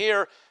 This one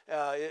here,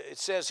 it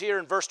says here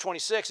in verse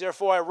 26,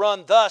 therefore I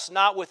run thus,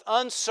 not with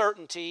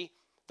uncertainty.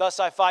 Thus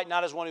I fight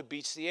not as one who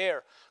beats the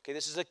air. Okay,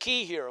 this is a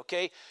key here,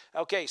 okay?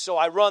 Okay, so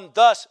I run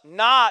thus,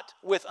 not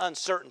with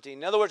uncertainty.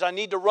 In other words, I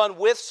need to run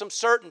with some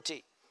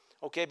certainty.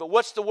 Okay, but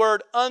what's the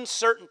word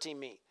uncertainty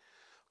mean?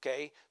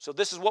 Okay, so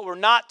this is what we're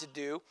not to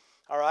do,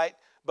 all right?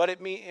 But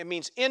it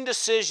means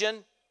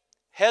indecision,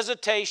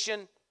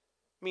 hesitation,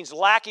 means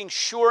lacking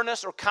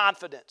sureness or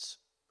confidence,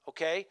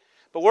 okay?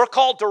 But we're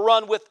called to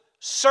run with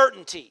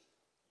certainty.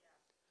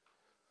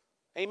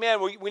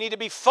 Amen. We need to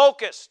be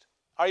focused.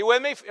 Are you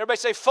with me? Everybody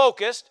say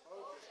focused.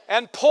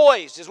 And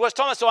poised is what it's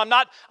talking about. So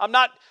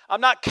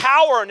I'm not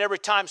cowering every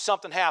time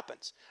something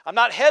happens. I'm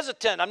not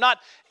hesitant. I'm not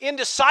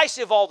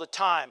indecisive all the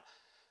time.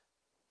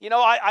 You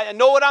know, I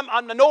know what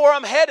I know where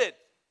I'm headed.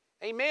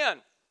 Amen.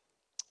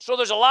 So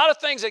there's a lot of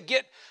things that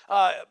get.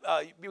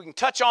 You can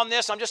touch on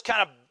this. I'm just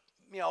kind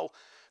of,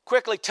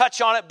 quickly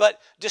touch on it. But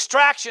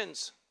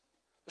distractions.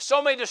 There's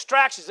so many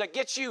distractions that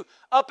get you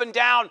up and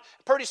down.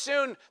 Pretty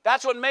soon,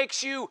 that's what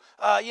makes you,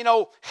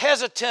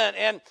 hesitant,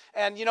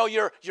 and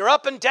you're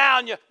up and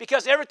down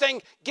because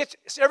everything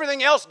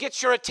else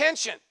gets your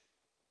attention.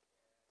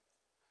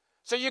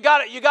 So you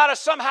got to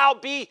somehow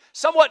be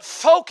somewhat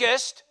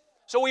focused.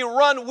 So we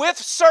run with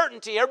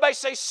certainty. Everybody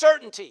say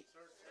certainty.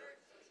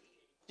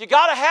 You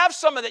got to have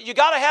some of that. You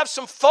got to have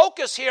some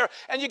focus here,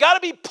 and you got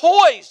to be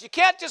poised. You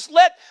can't just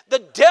let the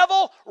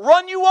devil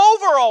run you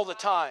over all the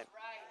time.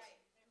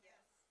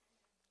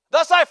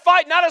 Thus I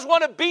fight not as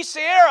one who beats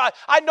the air.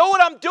 I know what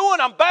I'm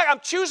doing. I'm back. I'm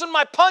choosing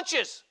my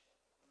punches.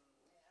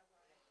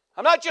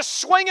 I'm not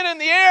just swinging in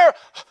the air.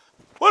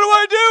 What do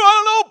I do? I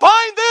don't know.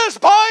 Bind this,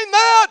 bind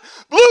that.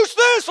 Loose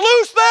this,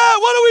 loose that.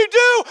 What do we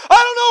do?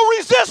 I don't know.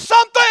 Resist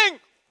something.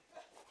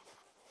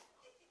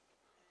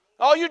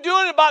 All you're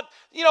doing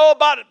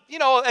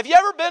have you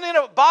ever been in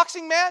a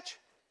boxing match?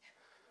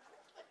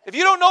 If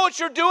you don't know what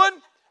you're doing,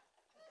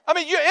 I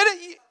mean,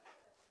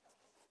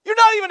 you're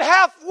not even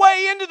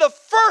halfway into the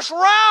first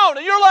round,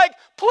 and you're like,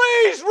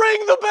 please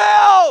ring the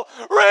bell,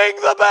 ring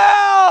the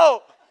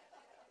bell.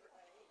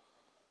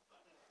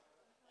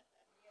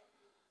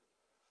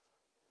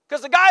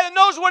 Because the guy that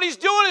knows what he's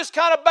doing is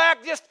kind of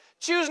back just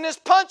choosing his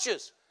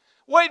punches,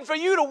 waiting for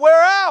you to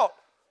wear out.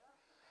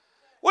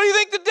 What do you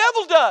think the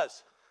devil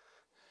does?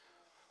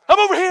 I'm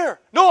over here.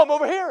 No, I'm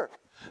over here.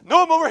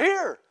 No, I'm over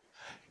here.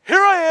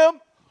 Here I am.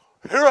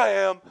 Here I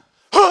am.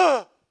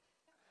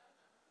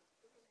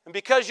 And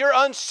because you're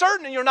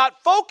uncertain and you're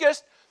not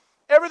focused,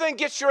 everything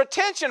gets your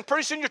attention.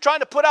 Pretty soon you're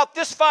trying to put out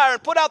this fire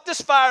and put out this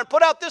fire and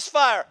put out this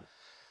fire.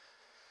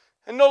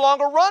 And no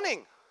longer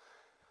running.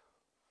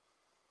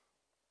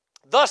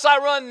 Thus I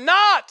run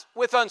not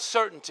with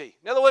uncertainty.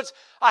 In other words,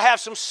 I have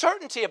some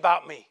certainty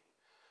about me.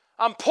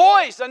 I'm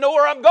poised. I know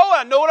where I'm going.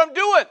 I know what I'm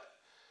doing.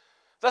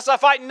 Thus I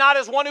fight not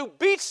as one who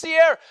beats the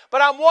air,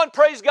 but I'm one,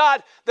 praise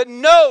God, that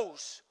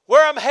knows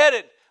where I'm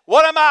headed,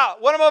 what I'm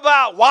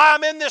about, why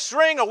I'm in this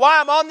ring, or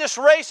why I'm on this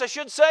race, I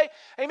should say.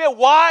 Amen.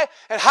 Why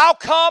and how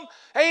come.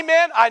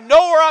 Amen. I know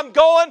where I'm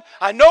going.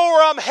 I know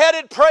where I'm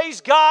headed, praise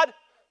God.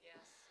 Yes.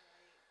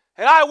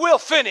 And I will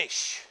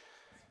finish.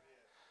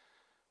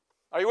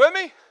 Are you with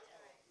me?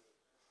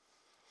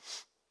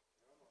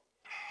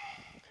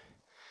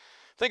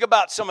 Think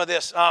about some of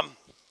this.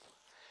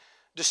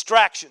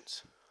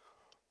 Distractions.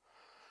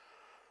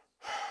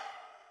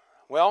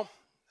 Well,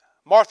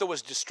 Martha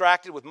was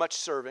distracted with much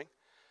serving. It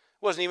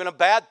wasn't even a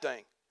bad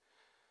thing.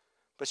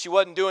 But she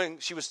wasn't doing,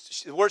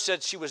 the word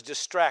said she was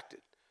distracted.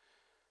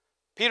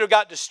 Peter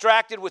got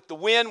distracted with the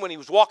wind when he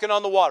was walking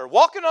on the water.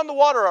 Walking on the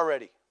water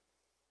already.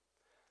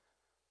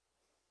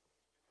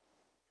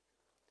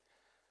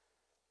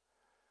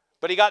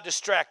 But he got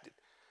distracted.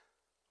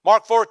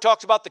 Mark 4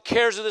 talks about the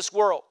cares of this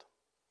world.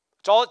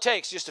 That's all it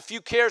takes, just a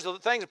few cares of the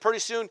things, and pretty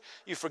soon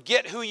you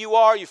forget who you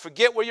are, you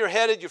forget where you're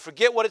headed, you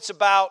forget what it's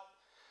about.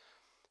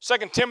 2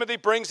 Timothy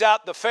brings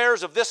out the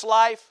affairs of this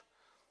life.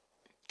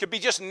 It could be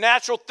just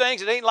natural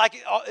things. It ain't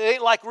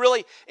like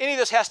really any of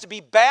this has to be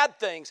bad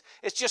things.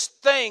 It's just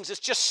things. It's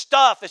just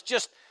stuff. It's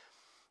just,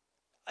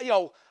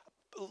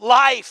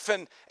 life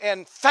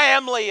and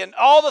family and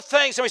all the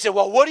things. Somebody said,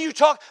 well, what do you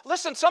talk?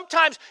 Listen,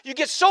 sometimes you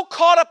get so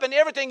caught up in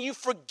everything you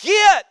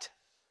forget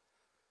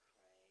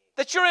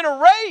that you're in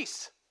a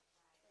race.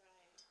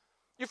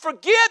 You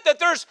forget that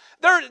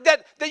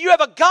that you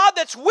have a God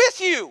that's with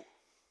you.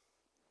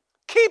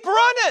 Keep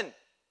running.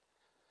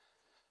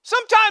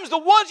 Sometimes the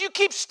ones you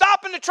keep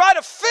stopping to try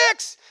to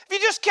fix, if you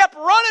just kept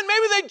running,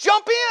 maybe they'd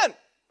jump in.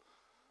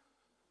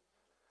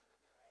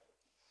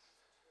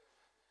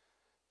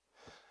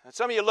 And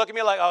some of you look at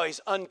me like, oh,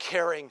 he's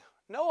uncaring.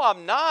 No,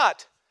 I'm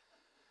not.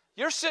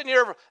 You're sitting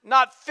here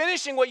not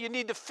finishing what you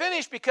need to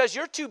finish because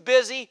you're too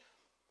busy,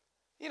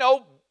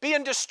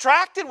 being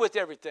distracted with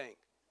everything.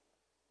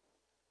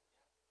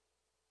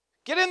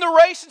 Get in the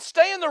race and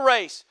stay in the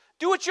race.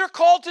 Do what you're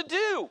called to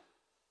do.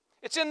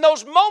 It's in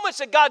those moments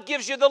that God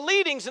gives you the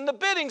leadings and the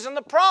biddings and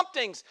the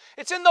promptings.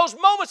 It's in those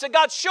moments that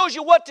God shows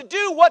you what to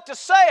do, what to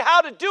say,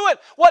 how to do it,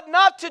 what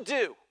not to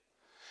do.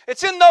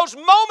 It's in those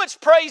moments,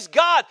 praise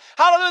God,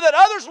 hallelujah, that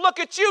others look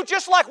at you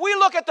just like we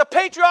look at the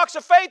patriarchs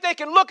of faith. They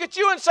can look at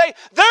you and say,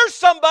 there's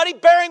somebody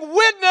bearing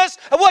witness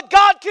of what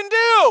God can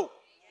do.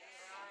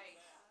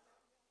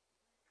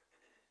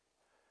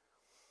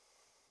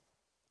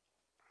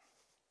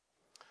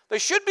 They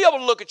should be able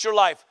to look at your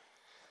life.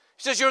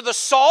 He says you're the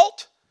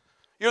salt,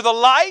 you're the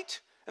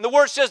light, and the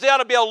Word says they ought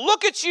to be able to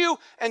look at you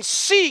and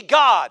see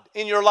God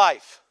in your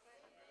life.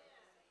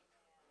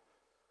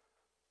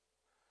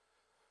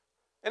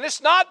 And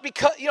it's not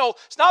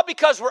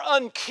because we're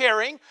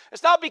uncaring.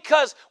 It's not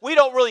because we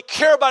don't really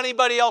care about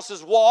anybody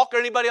else's walk or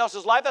anybody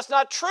else's life. That's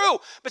not true.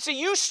 But see,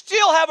 you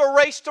still have a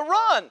race to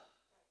run.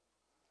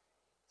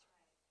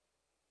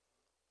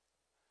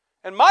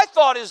 And my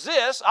thought is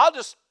this,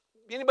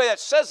 anybody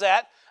that says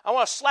that, I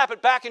want to slap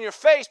it back in your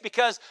face,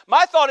 because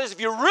my thought is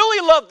if you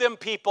really love them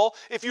people,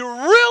 if you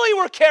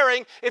really were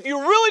caring, if you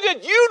really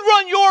did, you'd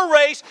run your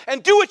race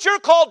and do what you're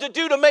called to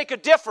do to make a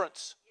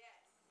difference.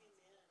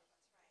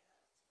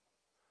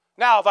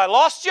 Now, have I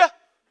lost you?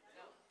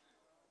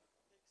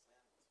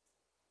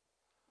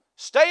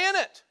 Stay in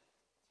it.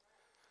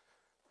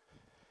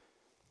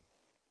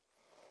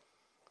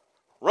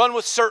 Run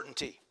with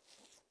certainty.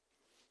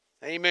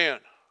 Amen.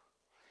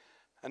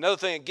 Another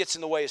thing that gets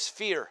in the way is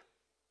fear.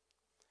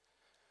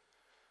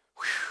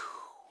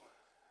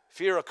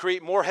 Fear will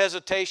create more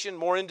hesitation,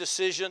 more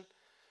indecision,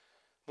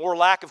 more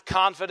lack of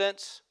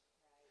confidence,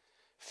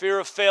 fear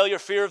of failure,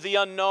 fear of the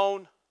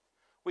unknown.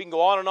 We can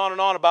go on and on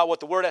and on about what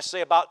the Word has to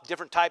say about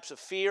different types of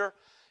fear,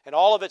 and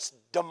all of it's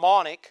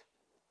demonic,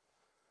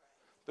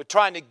 but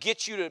trying to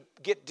get you to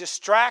get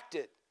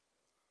distracted.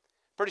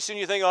 Pretty soon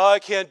you think, oh, I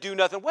can't do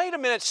nothing. Wait a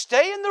minute,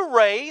 stay in the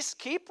race,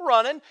 keep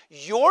running.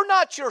 You're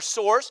not your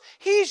source,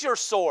 He's your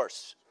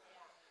source.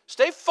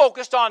 Stay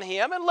focused on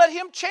Him and let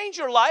Him change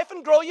your life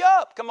and grow you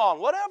up. Come on,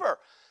 whatever.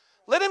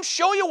 Let Him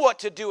show you what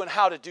to do and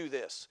how to do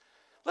this.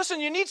 Listen,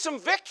 you need some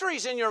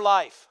victories in your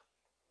life.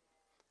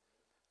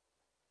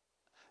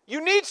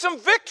 You need some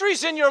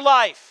victories in your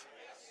life.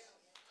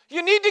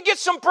 You need to get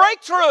some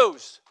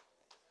breakthroughs.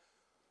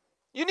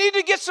 You need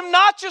to get some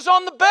notches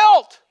on the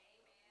belt.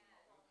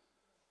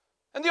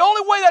 And the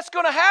only way that's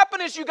going to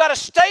happen is you got to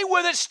stay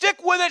with it,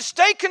 stick with it,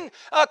 stay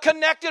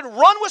connected,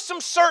 run with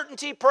some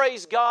certainty,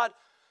 praise God.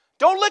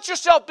 Don't let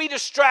yourself be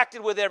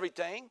distracted with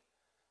everything.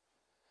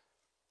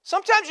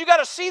 Sometimes you got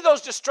to see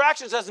those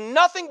distractions as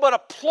nothing but a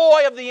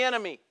ploy of the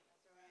enemy.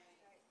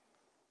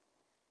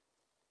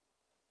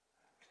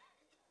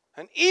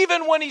 And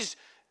even when he's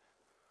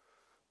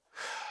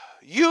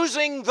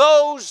using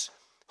those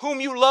whom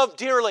you love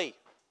dearly.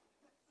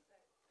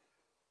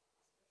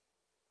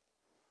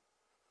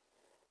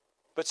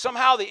 But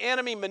somehow the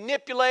enemy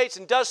manipulates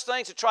and does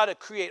things to try to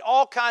create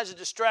all kinds of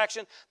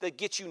distraction that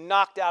get you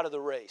knocked out of the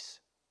race.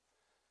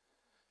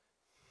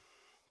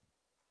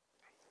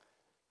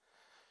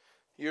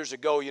 Years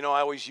ago, I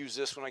always use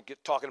this when I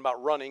get talking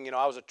about running.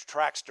 I was a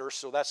trackster,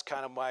 so that's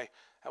kind of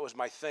that was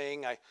my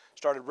thing. I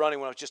started running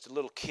when I was just a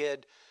little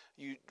kid.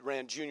 You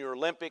ran Junior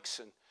Olympics,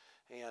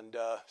 and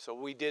so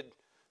we did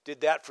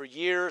that for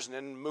years, and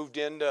then moved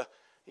into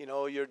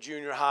your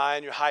junior high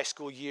and your high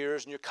school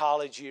years and your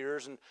college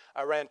years, and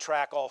I ran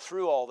track all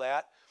through all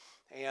that.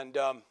 And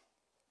I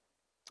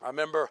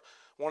remember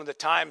one of the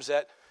times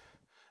that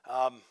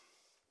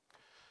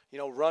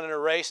running a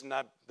race, and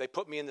they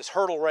put me in this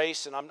hurdle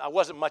race, and I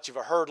wasn't much of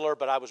a hurdler,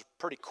 but I was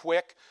pretty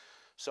quick.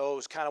 So it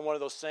was kind of one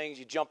of those things,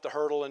 you jump the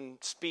hurdle and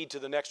speed to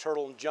the next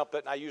hurdle and jump it,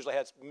 and I usually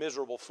had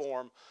miserable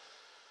form.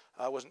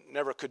 I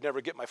could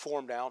never get my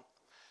form down.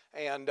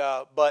 And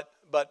but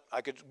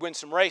I could win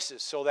some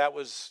races, so that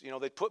was,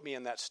 they put me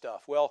in that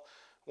stuff. Well,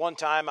 one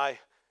time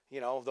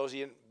those of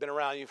you who've been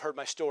around, you've heard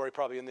my story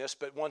probably in this,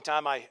 but one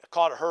time I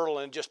caught a hurdle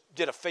and just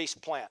did a face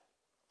plant.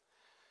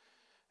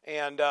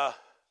 And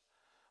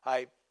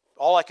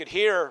all I could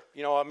hear,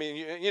 you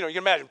can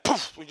imagine,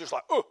 poof, we just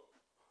like, oh.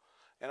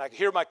 And I could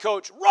hear my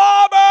coach,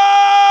 Robert,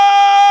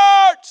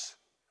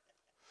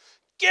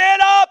 get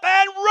up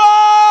and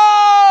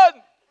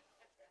run.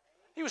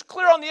 He was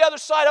clear on the other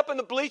side up in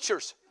the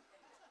bleachers.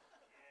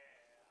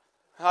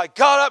 I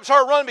got up,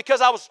 started running because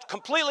I was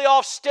completely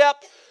off step,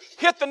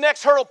 hit the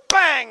next hurdle,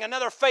 bang,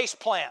 another face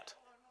plant.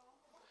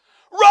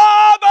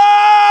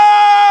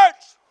 Robert,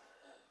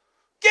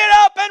 get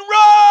up and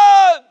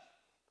run.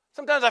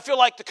 Sometimes I feel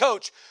like the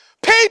coach.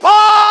 People,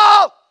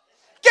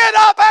 get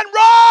up and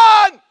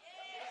run.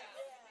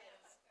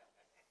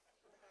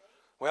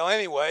 Well,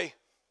 anyway,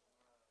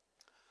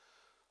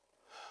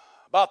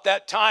 about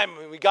that time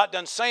when we got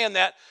done saying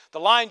that, the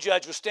line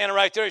judge was standing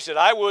right there. He said,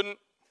 I wouldn't.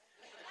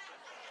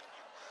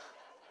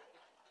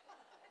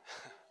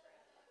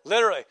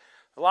 Literally,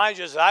 the line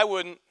judge said, I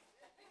wouldn't.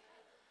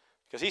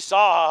 Because he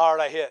saw how hard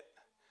I hit.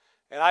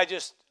 And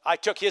I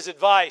took his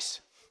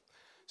advice.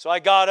 So I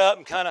got up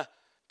and kind of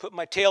put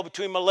my tail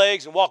between my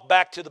legs and walked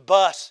back to the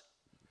bus.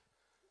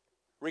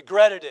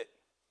 Regretted it.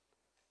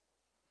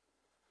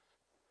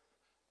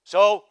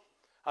 So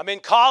I'm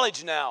in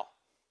college now,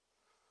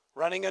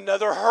 running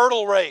another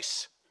hurdle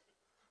race.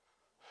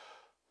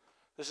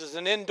 This is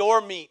an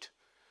indoor meet.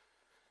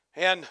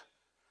 And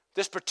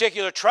This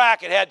particular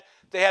track,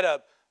 they had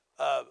a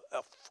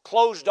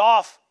closed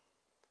off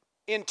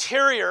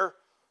interior,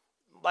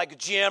 like a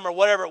gym or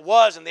whatever it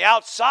was, and the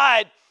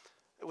outside,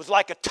 it was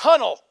like a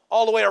tunnel.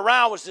 All the way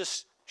around was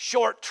this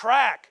short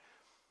track.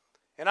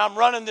 And I'm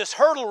running this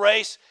hurdle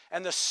race,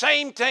 and the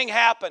same thing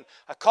happened.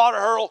 I caught a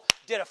hurdle,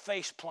 did a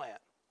face plant.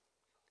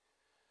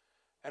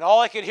 And all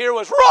I could hear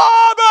was,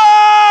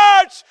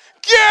 "Roberts,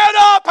 get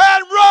up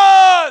and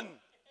run!"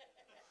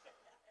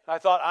 I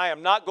thought, I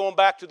am not going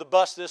back to the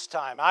bus this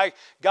time. I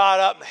got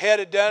up and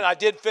headed down. I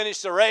did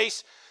finish the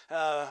race.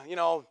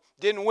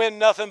 Didn't win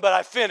nothing, but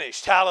I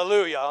finished.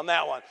 Hallelujah on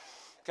that one.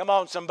 Come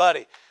on,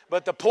 somebody.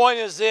 But the point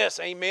is this,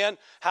 amen,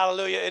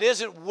 hallelujah. It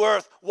isn't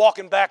worth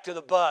walking back to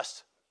the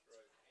bus.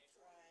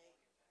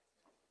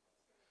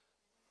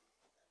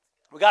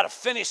 We got to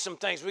finish some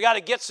things. We got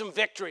to get some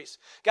victories.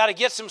 Got to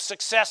get some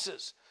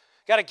successes.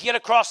 Got to get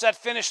across that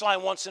finish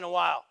line once in a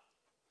while.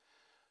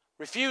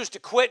 Refuse to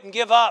quit and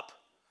give up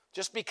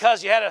just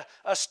because you had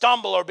a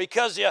stumble or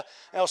because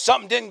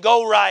something didn't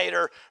go right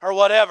or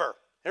whatever.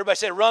 Everybody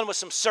say, run with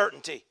some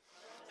certainty.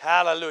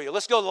 Hallelujah.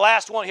 Let's go to the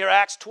last one here,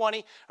 Acts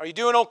 20. Are you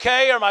doing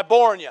okay or am I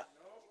boring you?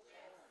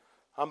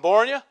 I'm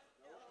boring you?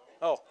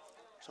 Oh,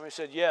 somebody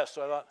said yes.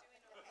 So I thought,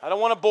 I don't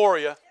want to bore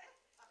you.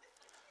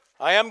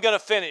 I am going to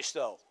finish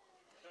though.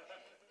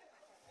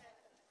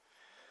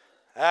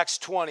 Acts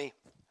 20,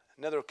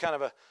 another kind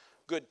of a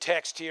good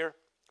text here.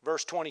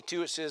 Verse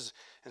 22, it says,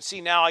 "And see,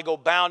 now I go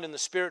bound in the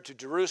Spirit to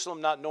Jerusalem,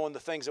 not knowing the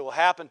things that will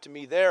happen to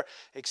me there,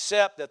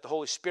 except that the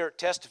Holy Spirit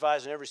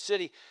testifies in every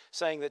city,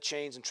 saying that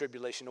chains and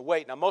tribulation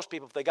await." Now, most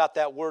people, if they got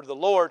that word of the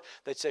Lord,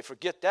 they'd say,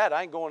 forget that,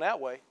 I ain't going that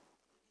way.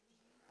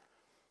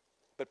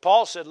 But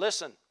Paul said,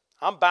 listen,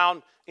 I'm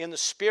bound in the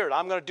Spirit.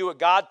 I'm going to do what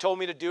God told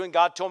me to do, and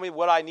God told me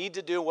what I need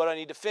to do and what I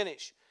need to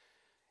finish.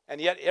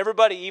 And yet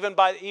everybody,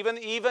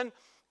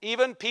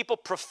 even people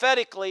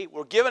prophetically,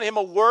 were giving him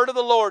a word of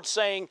the Lord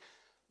saying,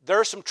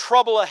 there's some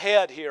trouble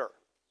ahead here.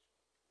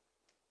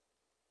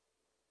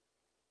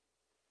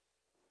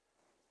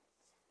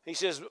 He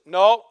says,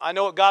 no, I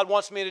know what God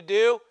wants me to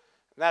do,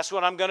 and that's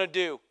what I'm going to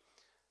do.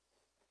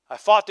 I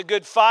fought the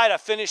good fight. I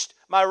finished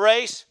my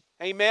race.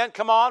 Amen.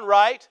 Come on,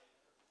 right?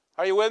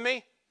 Are you with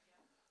me?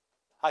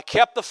 I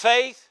kept the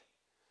faith.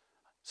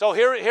 So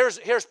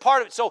here's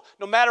part of it. So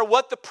no matter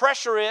what the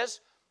pressure is,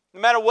 no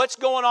matter what's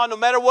going on, no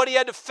matter what he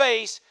had to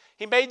face,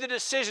 he made the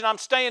decision, I'm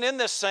staying in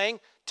this thing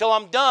till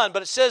I'm done.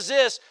 But it says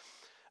this,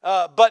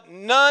 but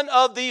none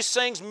of these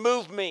things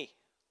move me,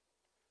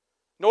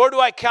 nor do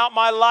I count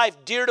my life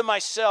dear to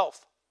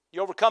myself.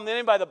 You overcome the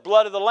enemy by the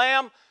blood of the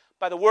Lamb,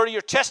 by the word of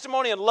your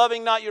testimony, and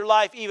loving not your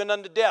life even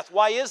unto death.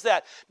 Why is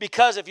that?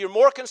 Because if you're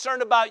more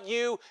concerned about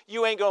you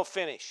ain't going to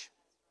finish.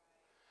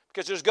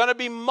 Because there's going to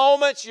be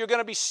moments you're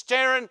going to be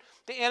staring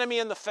the enemy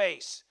in the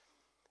face.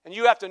 And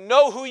you have to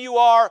know who you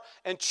are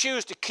and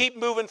choose to keep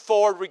moving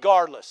forward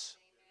regardless.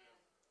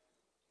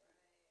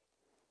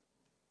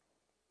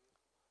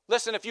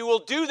 Listen, if you will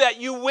do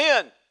that, you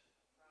win.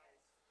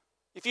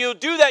 If you'll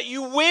do that,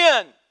 you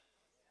win.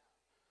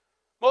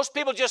 Most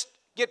people just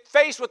get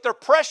faced with their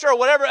pressure or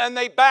whatever and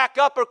they back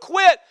up or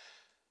quit.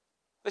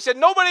 They said,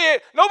 nobody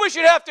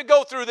should have to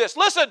go through this.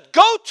 Listen,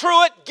 go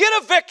through it, get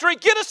a victory,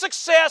 get a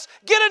success,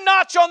 get a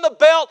notch on the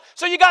belt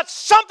so you got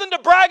something to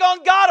brag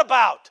on God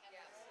about.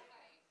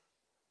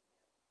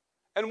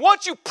 And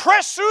once you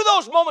press through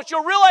those moments,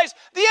 you'll realize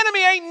the enemy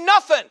ain't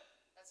nothing.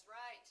 That's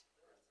right.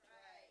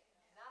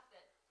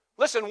 Nothing.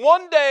 Listen,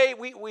 one day,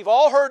 we've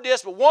all heard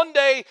this, but one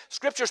day,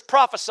 Scriptures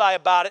prophesy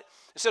about it.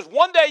 It says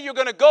one day you're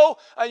going to go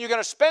and you're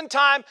going to spend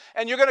time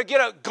and you're going to get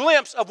a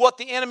glimpse of what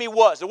the enemy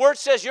was. The Word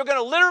says you're going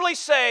to literally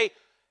say,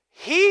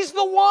 he's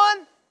the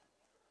one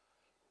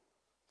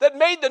that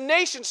made the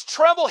nations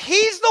tremble.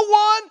 He's the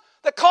one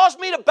that caused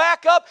me to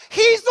back up.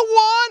 He's the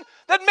one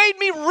that made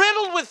me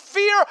riddled with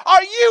fear.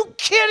 Are you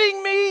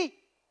kidding me?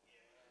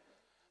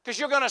 Because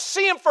you're going to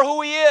see him for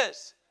who he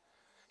is.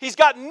 He's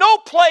got no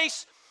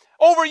place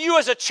over you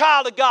as a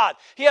child of God.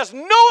 He has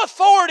no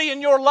authority in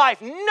your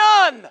life.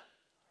 None.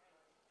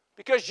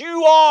 Because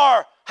you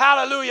are,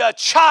 hallelujah, a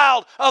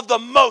child of the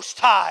Most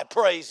High.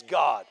 Praise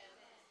God.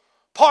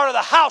 Part of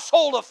the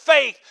household of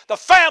faith, the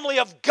family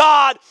of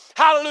God.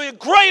 Hallelujah.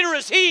 Greater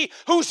is he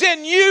who's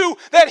in you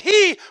than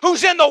he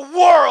who's in the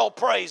world.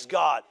 Praise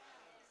God.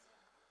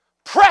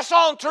 Press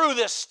on through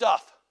this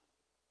stuff.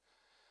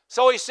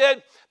 So he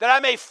said, that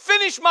I may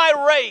finish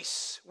my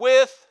race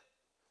with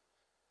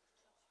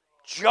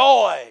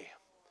joy.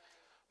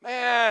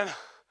 Man,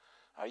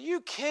 are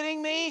you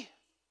kidding me?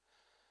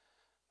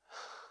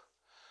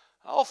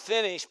 I'll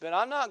finish, but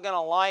I'm not going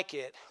to like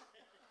it.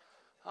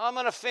 I'm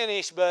going to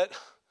finish, but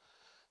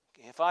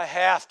if I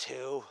have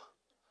to.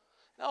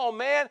 No,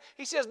 man.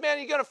 He says, man,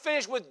 you're going to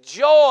finish with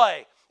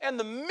joy. And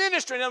the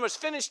ministry, in other words,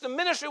 finish the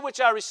ministry which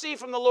I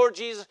received from the Lord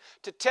Jesus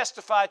to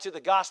testify to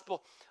the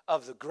gospel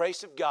of the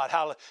grace of God.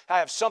 I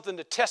have something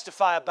to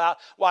testify about.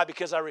 Why?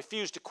 Because I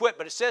refuse to quit.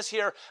 But it says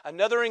here,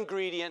 another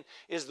ingredient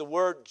is the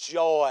word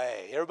joy.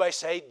 Everybody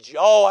say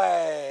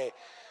joy.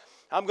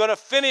 I'm going to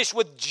finish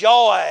with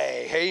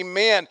joy.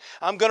 Amen.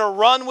 I'm going to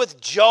run with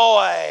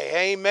joy.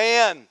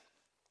 Amen.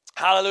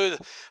 Hallelujah.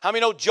 How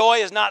many know joy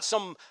is not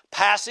some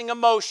passing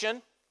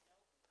emotion?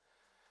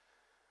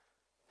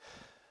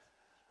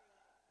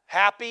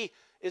 Happy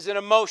is an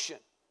emotion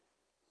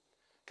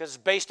because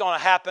it's based on a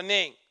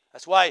happening.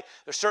 That's why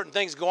there's certain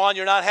things go on,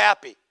 you're not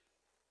happy.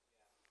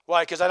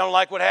 Why? Because I don't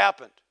like what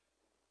happened.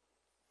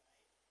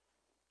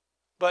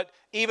 But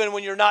even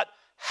when you're not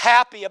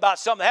happy about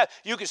something that happened,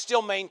 you can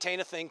still maintain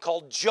a thing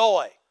called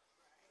joy.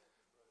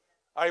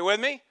 Are you with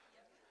me?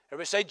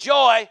 Everybody say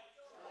joy.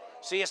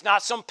 See, it's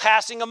not some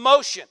passing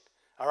emotion,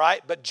 all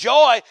right? But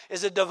joy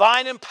is a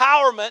divine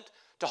empowerment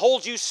to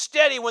hold you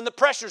steady when the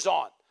pressure's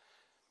on.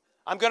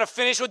 I'm going to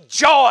finish with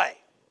joy.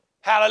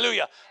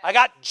 Hallelujah. I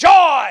got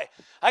joy.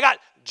 I got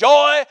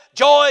joy,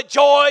 joy,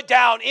 joy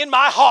down in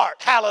my heart.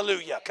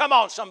 Hallelujah. Come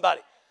on,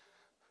 somebody.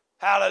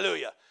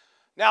 Hallelujah.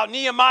 Now,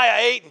 Nehemiah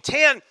 8 and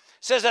 10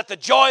 says that the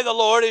joy of the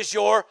Lord is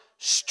your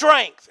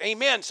strength.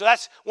 Amen. So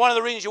that's one of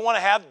the reasons you want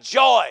to have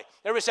joy.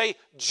 Everybody say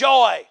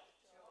joy.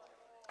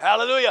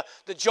 Hallelujah.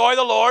 The joy of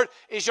the Lord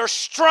is your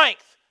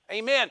strength.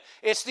 Amen.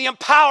 It's the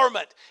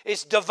empowerment.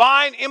 It's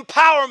divine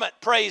empowerment,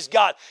 praise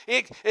God.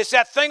 It's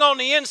that thing on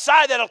the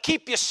inside that'll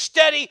keep you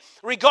steady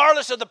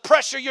regardless of the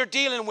pressure you're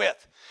dealing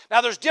with. Now,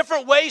 there's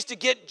different ways to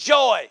get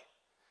joy.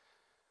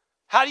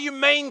 How do you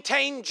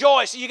maintain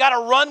joy? So you got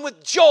to run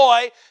with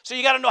joy, so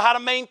you got to know how to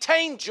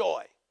maintain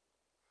joy.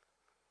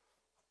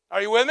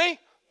 Are you with me?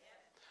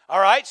 All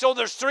right, so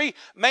there's three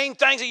main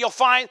things that you'll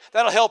find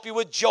that'll help you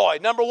with joy.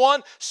 Number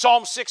one,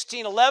 Psalm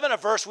 16:11, a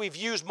verse we've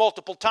used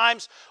multiple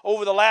times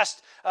over the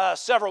last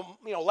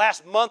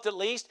last month at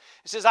least.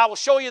 It says, I will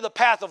show you the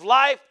path of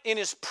life. In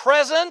His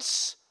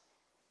presence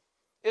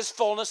is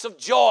fullness of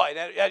joy.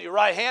 And at your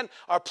right hand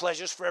are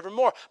pleasures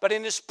forevermore. But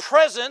in His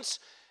presence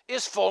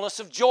is fullness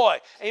of joy.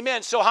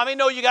 Amen. So how many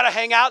know you got to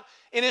hang out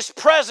in His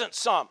presence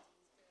some?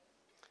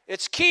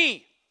 It's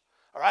key.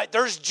 All right,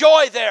 there's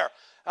joy there.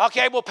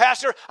 Okay, well,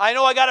 Pastor, I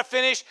know I got to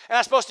finish, and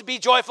I'm supposed to be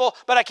joyful,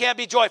 but I can't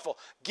be joyful.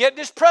 Get in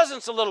His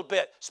presence a little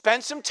bit.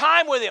 Spend some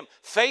time with Him,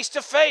 face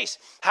to face.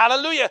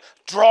 Hallelujah.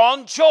 Draw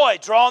on joy.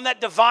 Draw on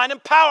that divine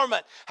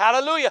empowerment.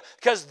 Hallelujah.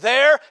 Because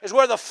there is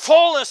where the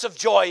fullness of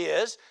joy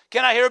is.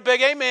 Can I hear a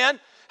big amen?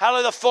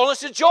 Hallelujah. The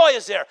fullness of joy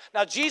is there.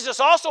 Now, Jesus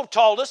also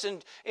told us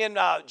in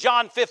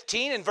John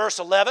 15 in verse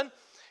 11,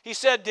 He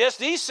said this,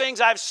 these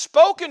things I've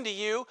spoken to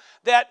you,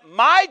 that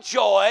my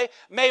joy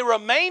may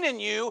remain in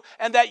you,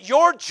 and that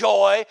your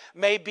joy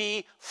may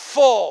be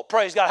full.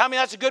 Praise God. How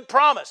many that's a good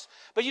promise?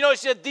 But you know, He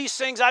said, these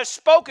things I've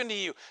spoken to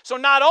you. So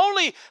not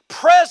only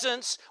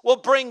presence will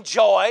bring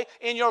joy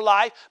in your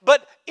life,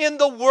 but in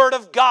the Word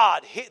of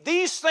God.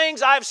 These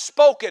things I've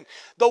spoken.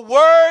 The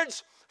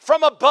words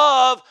from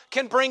above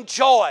can bring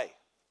joy.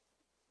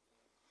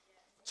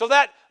 So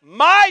that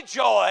my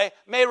joy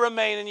may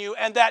remain in you,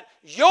 and that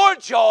your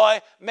joy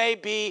may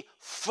be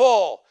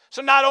full.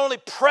 So not only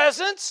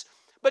presence,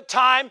 but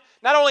time,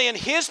 not only in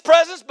His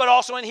presence, but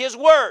also in His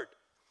Word.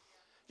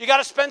 You got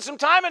to spend some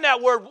time in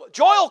that Word.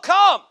 Joy will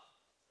come.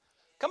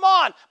 Come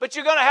on. But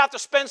you're going to have to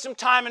spend some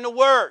time in the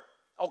Word.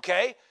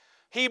 Okay?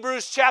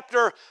 Hebrews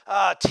chapter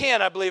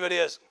 10, I believe it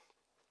is.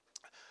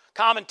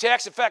 Common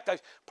text. In fact, I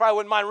probably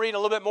wouldn't mind reading a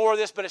little bit more of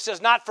this, but it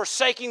says, not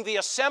forsaking the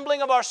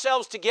assembling of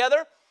ourselves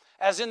together,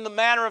 as in the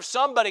manner of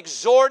some, but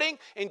exhorting,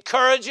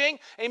 encouraging.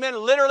 Amen.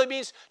 Literally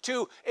means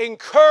to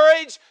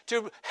encourage,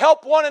 to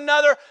help one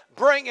another.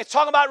 It's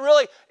talking about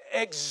really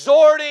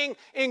exhorting,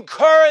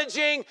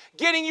 encouraging,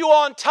 getting you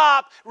on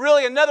top.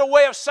 Really another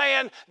way of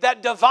saying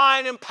that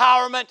divine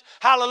empowerment,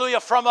 hallelujah,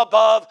 from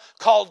above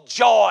called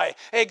joy.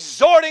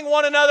 Exhorting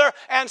one another,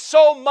 and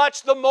so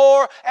much the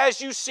more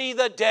as you see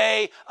the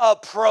day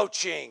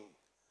approaching.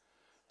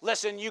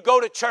 Listen, you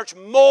go to church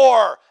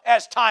more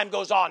as time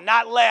goes on,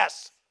 not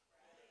less.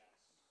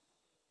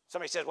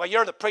 Somebody says, well,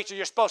 you're the preacher,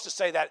 you're supposed to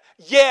say that.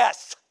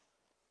 Yes,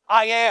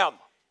 I am.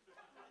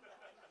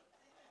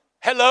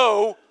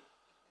 Hello.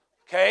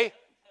 Okay?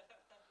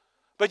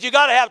 But you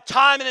got to have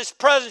time in His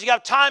presence. You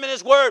got to have time in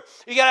His Word.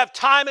 You got to have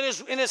time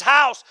in His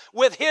house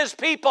with His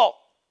people.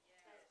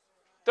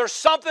 There's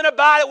something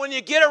about it when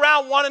you get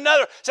around one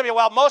another. Somebody,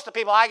 well, most of the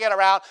people I get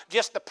around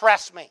just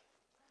depress me.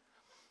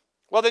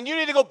 Well, then you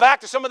need to go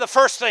back to some of the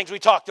first things we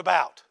talked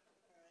about.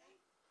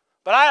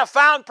 But I have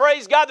found,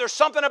 praise God, there's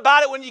something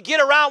about it when you get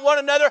around one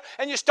another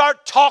and you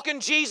start talking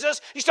Jesus,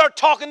 you start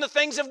talking the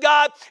things of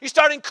God, you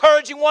start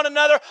encouraging one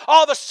another,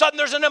 all of a sudden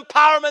there's an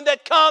empowerment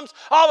that comes.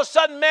 All of a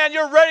sudden, man,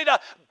 you're ready to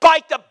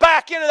bite the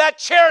back end of that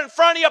chair in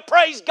front of you,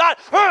 praise God,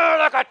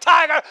 like a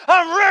tiger.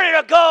 I'm ready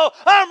to go.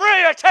 I'm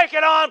ready to take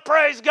it on,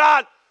 praise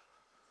God.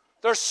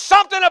 There's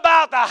something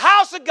about the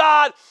house of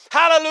God,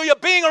 hallelujah,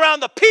 being around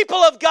the people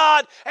of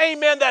God,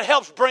 amen, that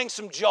helps bring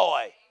some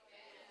joy.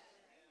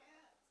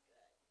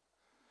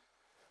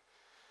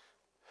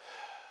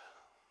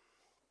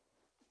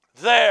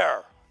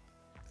 There.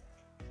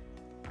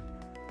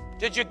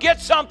 Did you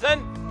get something?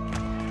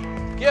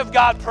 Give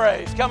God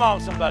praise. Come on,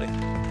 somebody.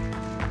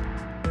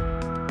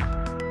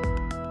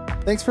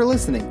 Thanks for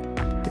listening.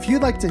 If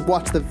you'd like to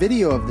watch the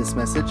video of this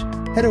message,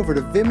 head over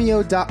to vimeo.com/WO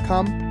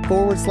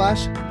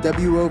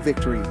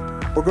Victory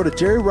or go to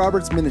Jerry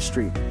Roberts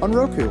Ministry on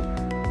Roku.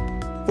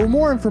 For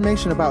more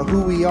information about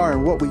who we are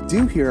and what we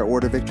do here at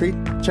Word of Victory,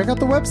 check out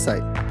the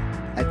website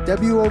at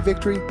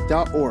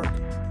wovictory.org.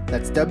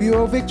 That's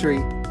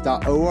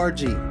wovictory.org.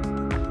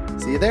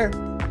 See you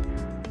there.